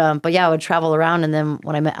 But yeah, I would travel around. And then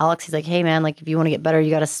when I met Alex, he's like, hey man, if you want to get better, you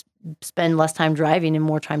got to spend less time driving and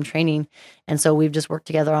more time training. And so we've just worked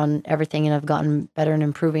together on everything and have gotten better and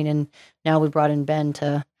improving. And now we brought in Ben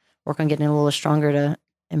to work on getting a little stronger to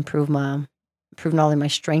improve not only my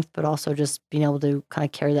strength, but also just being able to kind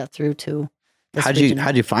of carry that through to this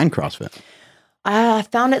How'd you find CrossFit? I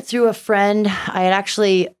found it through a friend. I had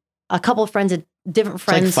actually a couple of friends, different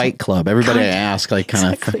friends. It's like Fight Club. Everybody I ask,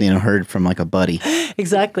 exactly. Heard from a buddy.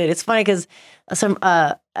 Exactly. It's funny because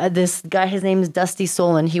this guy, his name is Dusty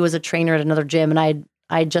Solon. He was a trainer at another gym, and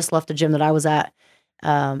I just left the gym that I was at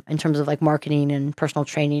in terms of marketing and personal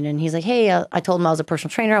training. And he's like, hey, I told him I was a personal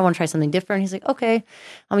trainer. I want to try something different. He's like, okay, I'm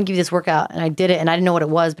gonna give you this workout. And I did it, and I didn't know what it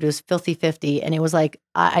was, but it was Filthy 50. And it was I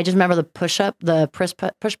just remember the push-up, the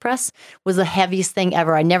push press was the heaviest thing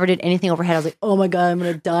ever. I never did anything overhead. I was like, oh my God, I'm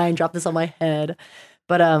gonna die and drop this on my head.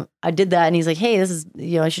 But I did that, and he's like, hey, this is,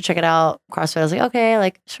 I should check it out, CrossFit. I was like,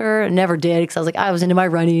 okay, sure. Never did, because I was I was into my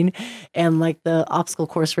running and the obstacle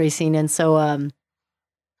course racing. And so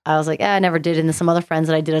I was like, I never did. And then some other friends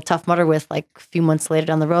that I did a Tough Mudder with a few months later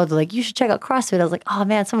down the road, they're like, you should check out CrossFit. I was like, oh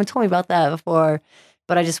man, someone told me about that before.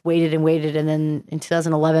 But I just waited and waited. And then in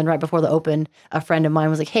 2011, right before the Open, a friend of mine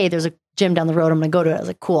was like, hey, there's a gym down the road. I'm going to go to it. I was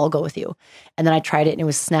like, cool, I'll go with you. And then I tried it, and it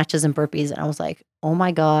was snatches and burpees. And I was like, oh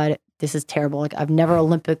my God, this is terrible. I've never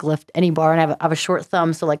Olympic lift any bar, and I have a short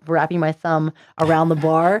thumb. So wrapping my thumb around the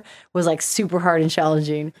bar was super hard and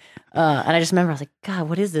challenging. And I just remember I was like, God,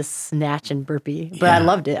 what is this snatch and burpee? But I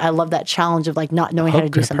loved it. I love that challenge of not knowing how to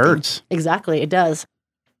do something. It hurts. Exactly. It does.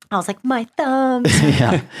 I was like, my thumbs.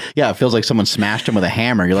 Yeah. It feels like someone smashed him with a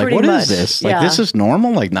hammer. You're like, what is this? This is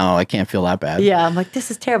normal? No, I can't feel that bad. Yeah. I'm like,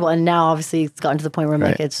 this is terrible. And now obviously it's gotten to the point where I'm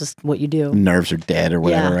like, it's just what you do. Nerves are dead or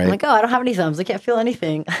whatever, right? I'm like, oh, I don't have any thumbs. I can't feel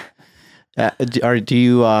anything. Do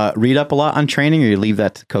you read up a lot on training, or you leave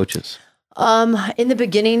that to coaches? In the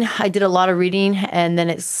beginning, I did a lot of reading, and then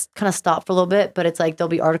it's kind of stopped for a little bit, but it's there'll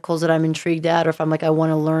be articles that I'm intrigued at, or if I'm I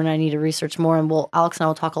want to learn, I need to research more. And Alex and I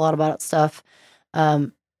will talk a lot about stuff.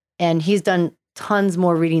 And he's done tons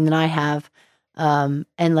more reading than I have. And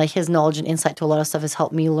his knowledge and insight to a lot of stuff has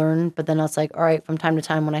helped me learn. But then it's all right, from time to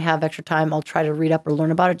time, when I have extra time, I'll try to read up or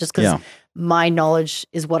learn about it, just because my knowledge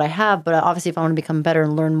is what I have. But obviously, if I want to become better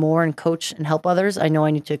and learn more and coach and help others, I know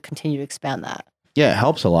I need to continue to expand that. Yeah, it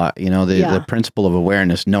helps a lot. The principle of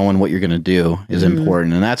awareness, knowing what you're going to do is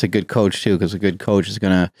important. And that's a good coach too, because a good coach is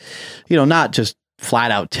going to, not just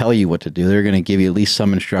flat out tell you what to do. They're going to give you at least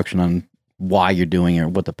some instruction on why you're doing it or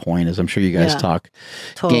what the point is. I'm sure you guys talk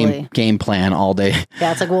totally game plan all day.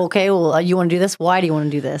 Yeah, it's like, well, okay, well, you want to do this? Why do you want to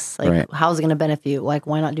do this? Like, Right. how's it going to benefit you? Like,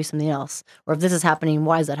 why not do something else? Or if this is happening,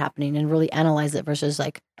 why is that happening? And really analyze it versus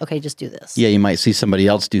like, okay, just do this. Yeah, you might see somebody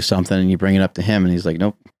else do something and you bring it up to him and he's like,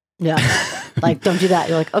 nope. Yeah. Like, don't do that.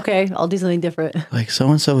 You're like, okay, I'll do something different. Like,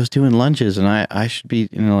 so-and-so was doing lunges and I should be,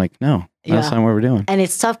 like, no, that's not what we're doing. And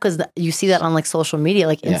it's tough because you see that on like social media,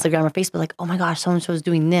 like Instagram or Facebook, like, oh my gosh, so-and-so is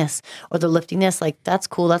doing this or they're lifting this. Like, that's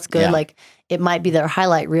cool. That's good. Yeah. Like, it might be their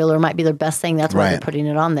highlight reel or it might be their best thing. That's why they're Right. putting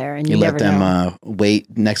it on there. And You you let never them know.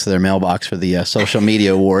 wait next to their mailbox for the social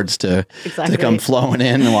media awards to Exactly. come flowing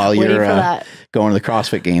in while Waiting you're for that. going to the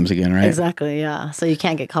CrossFit games again, right? Exactly. Yeah. So you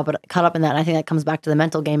can't get caught up in that. And I think that comes back to the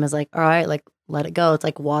mental game is like, all right, like let it go. It's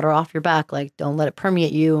like water off your back. Like don't let it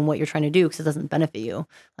permeate you and what you're trying to do because it doesn't benefit you.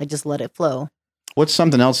 Like just let it flow. What's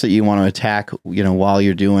something else that you want to attack, while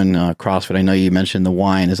you're doing CrossFit? I know you mentioned the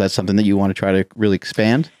wine. Is that something that you want to try to really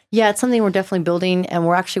expand? Yeah, it's something we're definitely building, and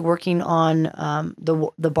we're actually working on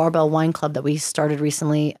the Barbell Wine Club that we started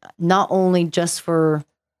recently. Not only just for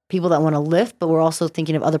people that want to lift, but we're also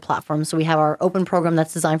thinking of other platforms. So we have our open program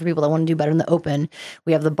that's designed for people that want to do better in the open.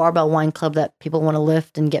 We have the Barbell Wine Club that people want to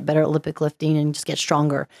lift and get better at Olympic lifting and just get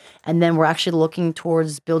stronger. And then we're actually looking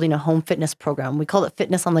towards building a home fitness program. We call it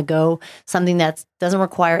Fitness on the Go, something that doesn't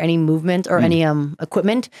require any movement or any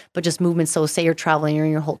equipment, but just movement. So say you're traveling, you're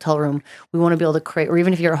in your hotel room, we want to be able to create, or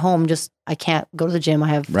even if you're at home, just I can't go to the gym. I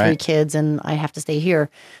have 3 kids and I have to stay here.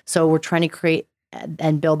 So we're trying to create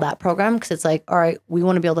and build that program because it's like, all right, we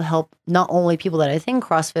want to be able to help not only people that I think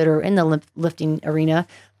CrossFit or in the lifting arena,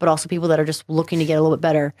 but also people that are just looking to get a little bit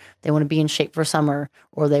better. They want to be in shape for summer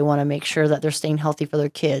or they want to make sure that they're staying healthy for their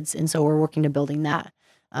kids. And so we're working to building that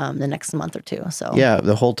the next month or 2. So yeah,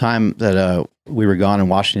 the whole time that we were gone in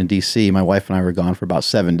Washington, D.C., my wife and I were gone for about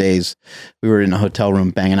 7 days. We were in a hotel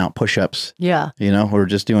room banging out push-ups. Yeah. We were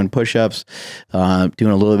just doing push-ups,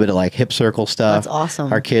 doing a little bit of like hip circle stuff. That's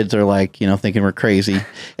awesome. Our kids are like, thinking we're crazy.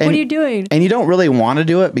 And, what are you doing? And you don't really want to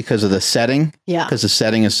do it because of the setting. Yeah. Because the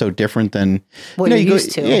setting is so different than what you're you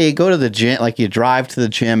used to. Yeah, you go to the gym, like you drive to the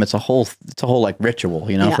gym. It's a whole like ritual.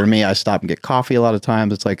 Yeah. For me, I stop and get coffee a lot of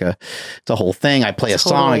times. It's like it's a whole thing. I play a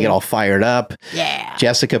song, I get all fired up. Yeah.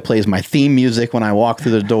 Jessica plays my theme music when I walk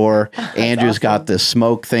through the door. Andrew's got this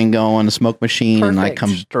smoke thing going, the smoke machine, and I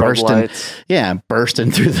come Strobe lights.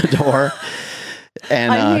 bursting through the door.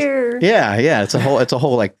 And I'm here. yeah, it's a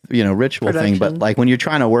whole like ritual thing. But like when you're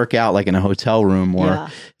trying to work out like in a hotel room or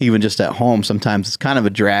even just at home, sometimes it's kind of a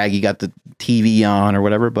drag. You got the TV on or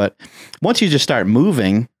whatever, but once you just start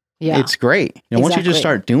moving, it's great. Once you just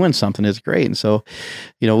start doing something, it's great. And so,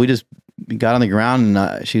 we got on the ground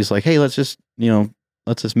and she's like, hey, let's just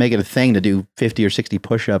make it a thing to do 50 or 60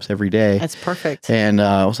 push-ups every day. That's perfect. And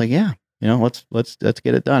I was like, yeah, let's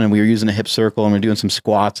get it done. And we were using a hip circle and we're doing some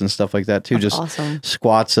squats and stuff like that too. That's just awesome.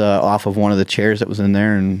 Squats off of one of the chairs that was in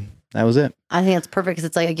there, and that was it. I think that's perfect because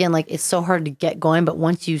it's like, again, like it's so hard to get going, but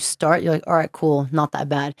once you start, you're like, all right, cool, not that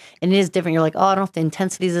bad. And it is different. You're like, oh, I don't know if the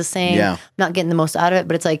intensity is the same. Yeah. I'm not getting the most out of it,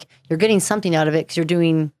 but it's like you're getting something out of it because you're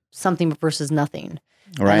doing something versus nothing.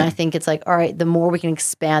 Right. And I think it's like, all right, the more we can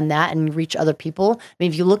expand that and reach other people. I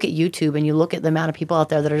mean, if you look at YouTube and you look at the amount of people out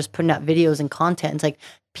there that are just putting out videos and content, it's like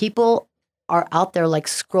people are out there like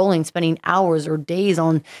scrolling, spending hours or days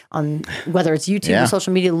on whether it's YouTube or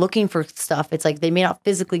social media looking for stuff. It's like they may not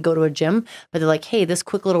physically go to a gym, but they're like, hey, this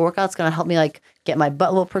quick little workout's going to help me like get my butt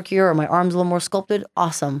a little perkier or my arms a little more sculpted.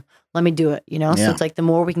 Awesome. Let me do it, So it's like the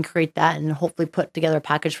more we can create that and hopefully put together a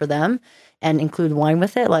package for them and include wine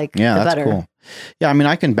with it, like the better. Cool. Yeah, I mean,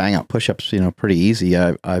 I can bang out push-ups, pretty easy.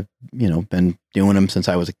 I've been doing them since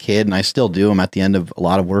I was a kid, and I still do them at the end of a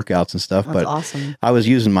lot of workouts and stuff. That's but awesome. I was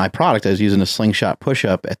using my product. I was using a slingshot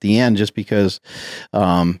push-up at the end just because,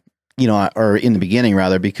 or in the beginning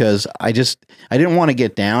rather, because I didn't want to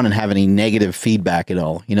get down and have any negative feedback at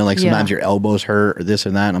all. Like sometimes your elbows hurt or this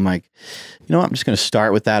or that. And I'm like, I'm just going to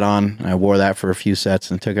start with that on. And I wore that for a few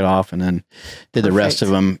sets and took it off and then did the rest of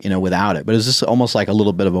them, without it. But it was just almost like a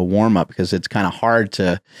little bit of a warm up because it's kind of hard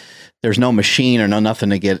there's no machine or nothing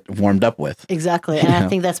to get warmed up with. Exactly. And I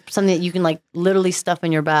think that's something that you can like literally stuff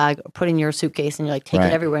in your bag or put in your suitcase and you like take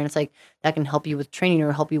it everywhere. And it's like, that can help you with training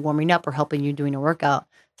or help you warming up or helping you doing a workout.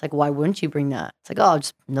 It's like, why wouldn't you bring that? It's like, oh,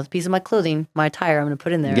 just another piece of my clothing, my attire I'm going to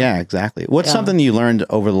put in there. Yeah, exactly. What's something you learned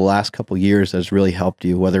over the last couple of years that's really helped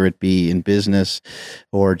you, whether it be in business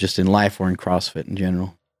or just in life or in CrossFit in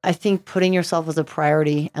general? I think putting yourself as a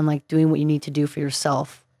priority and like doing what you need to do for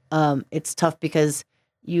yourself. It's tough because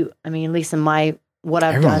at least in what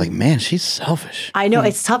I've Everyone's done. like, man, she's selfish. I know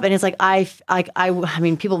it's tough. And it's like, I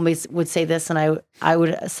mean, people would say this and I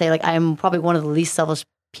would say like, I am probably one of the least selfish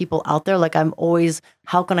people out there. Like I'm always,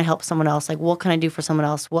 how can I help someone else? Like, what can I do for someone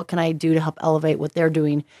else? What can I do to help elevate what they're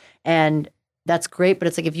doing? And that's great. But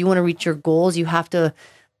it's like, if you want to reach your goals, you have to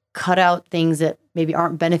cut out things that maybe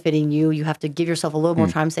aren't benefiting you. You have to give yourself a little more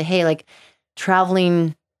time. Say, hey, like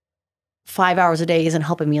traveling 5 hours a day isn't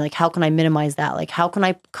helping me. Like, how can I minimize that? Like, how can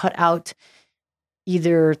I cut out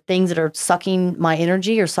either things that are sucking my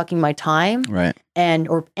energy or sucking my time, right? And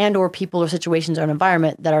or people or situations or an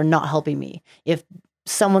environment that are not helping me. If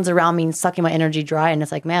someone's around me and sucking my energy dry, and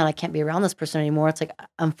it's like, man, I can't be around this person anymore. It's like,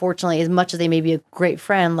 unfortunately, as much as they may be a great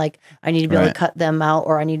friend, like I need to be able to cut them out,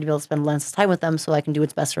 or I need to be able to spend less time with them so I can do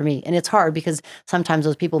what's best for me. And it's hard because sometimes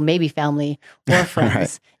those people may be family or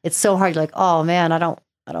friends. It's so hard. You're like, oh man, I don't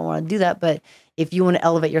want to do that. But if you want to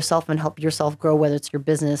elevate yourself and help yourself grow, whether it's your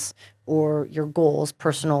business or your goals,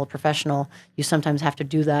 personal or professional, you sometimes have to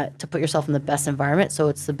do that to put yourself in the best environment. So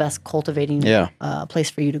it's the best cultivating place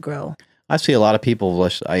for you to grow. I see a lot of people,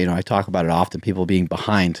 I talk about it often, people being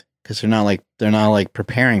behind because they're not like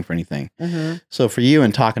preparing for anything. Mm-hmm. So for you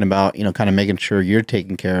and talking about, kind of making sure you're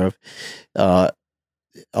taken care of,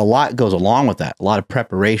 a lot goes along with that. A lot of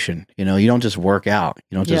preparation, you don't just work out.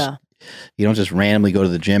 You don't just randomly go to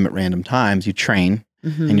the gym at random times. You train,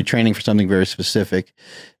 and you're training for something very specific,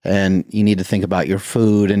 and you need to think about your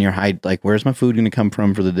food and your height. Like, where's my food going to come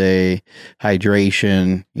from for the day?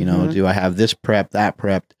 Hydration. Do I have this prep, that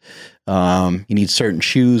prepped? You need certain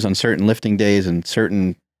shoes on certain lifting days and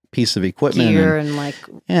certain piece of equipment. Gear and like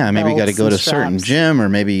maybe you got to go to a certain gym, or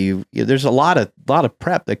maybe there's a lot of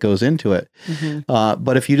prep that goes into it. Mm-hmm.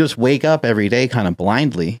 But if you just wake up every day kind of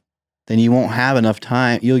blindly, then you won't have enough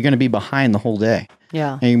time. You're going to be behind the whole day.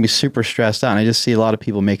 Yeah. And you're going to be super stressed out. And I just see a lot of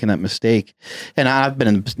people making that mistake. And I've been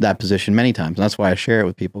in that position many times. And that's why I share it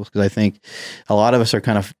with people, because I think a lot of us are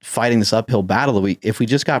kind of fighting this uphill battle that if we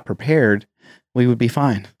just got prepared, we would be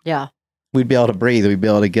fine. Yeah. We'd be able to breathe. We'd be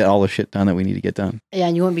able to get all the shit done that we need to get done. Yeah,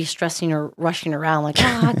 and you wouldn't be stressing or rushing around like,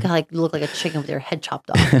 you look like a chicken with your head chopped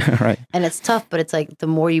off. Right. And it's tough, but it's like the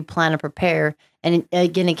more you plan and prepare, and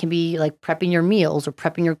again, it can be like prepping your meals or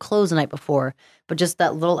prepping your clothes the night before, but just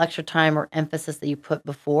that little extra time or emphasis that you put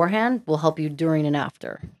beforehand will help you during and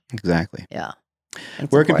after. Exactly. Yeah.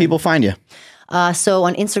 Where can people find you? So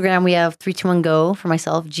on Instagram, we have 321GO for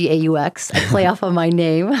myself, GAUX. I play off of my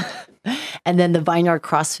name. And then the Vineyard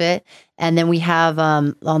CrossFit. And then we have,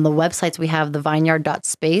 on the websites, we have the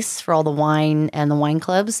vineyard.space for all the wine and the wine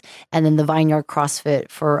clubs. And then the Vineyard CrossFit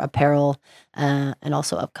for apparel and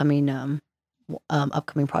also upcoming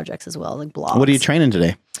projects as well, like blogs. What are you training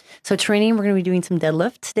today? So training, we're going to be doing some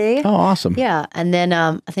deadlift today. Oh, awesome. Yeah. And then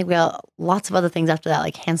I think we have lots of other things after that,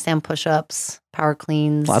 like handstand push-ups, power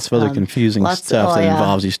cleans. Lots of other confusing stuff that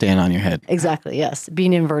involves you staying on your head. Exactly, yes.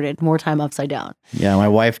 Being inverted, more time upside down. Yeah, my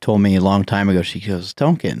wife told me a long time ago, she goes,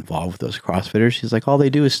 don't get involved with those CrossFitters. She's like, all they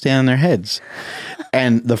do is stand on their heads.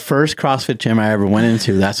 And the first CrossFit gym I ever went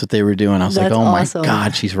into, that's what they were doing. I was like, oh awesome. My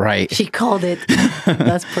God, she's right. She called it.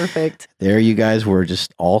 That's perfect. There you guys were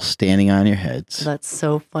just all standing on your heads. That's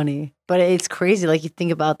so funny. But it's crazy. Like you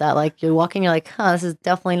think about that, like you're walking, you're like, this is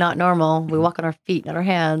definitely not normal. We walk on our feet, not our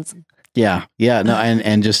hands. Yeah. Yeah. No,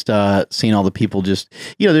 and just seeing all the people just,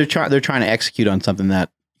 they're trying to execute on something that,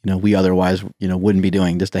 we otherwise, wouldn't be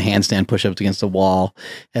doing, just a handstand push-ups against the wall.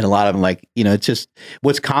 And a lot of them, like, it's just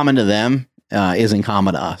what's common to them isn't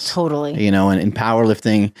common to us. Totally. And in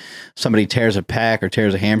powerlifting, somebody tears a pec or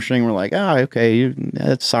tears a hamstring, we're like, oh, okay,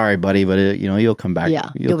 that's sorry, buddy, but you'll come back. Yeah,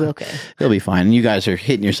 you'll be okay. You'll be fine. And you guys are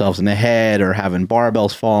hitting yourselves in the head or having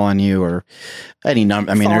barbells fall on you or any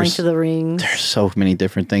number. I mean, falling to the rings. There's so many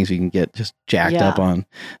different things you can get just jacked up on.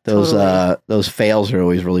 Those those fails are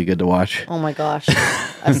always really good to watch. Oh my gosh,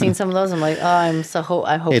 I've seen some of those. I'm like, I'm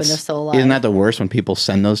hoping they're still alive. Isn't that the worst when people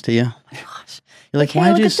send those to you? Oh my gosh, you're like,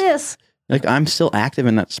 hey, look at this. Like, I'm still active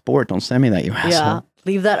in that sport. Don't send me that, you asshole. Yeah,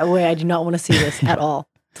 leave that away. I do not want to see this at all.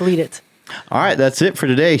 Delete it. All right, that's it for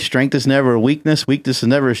today. Strength is never a weakness. Weakness is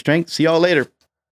never a strength. See y'all later.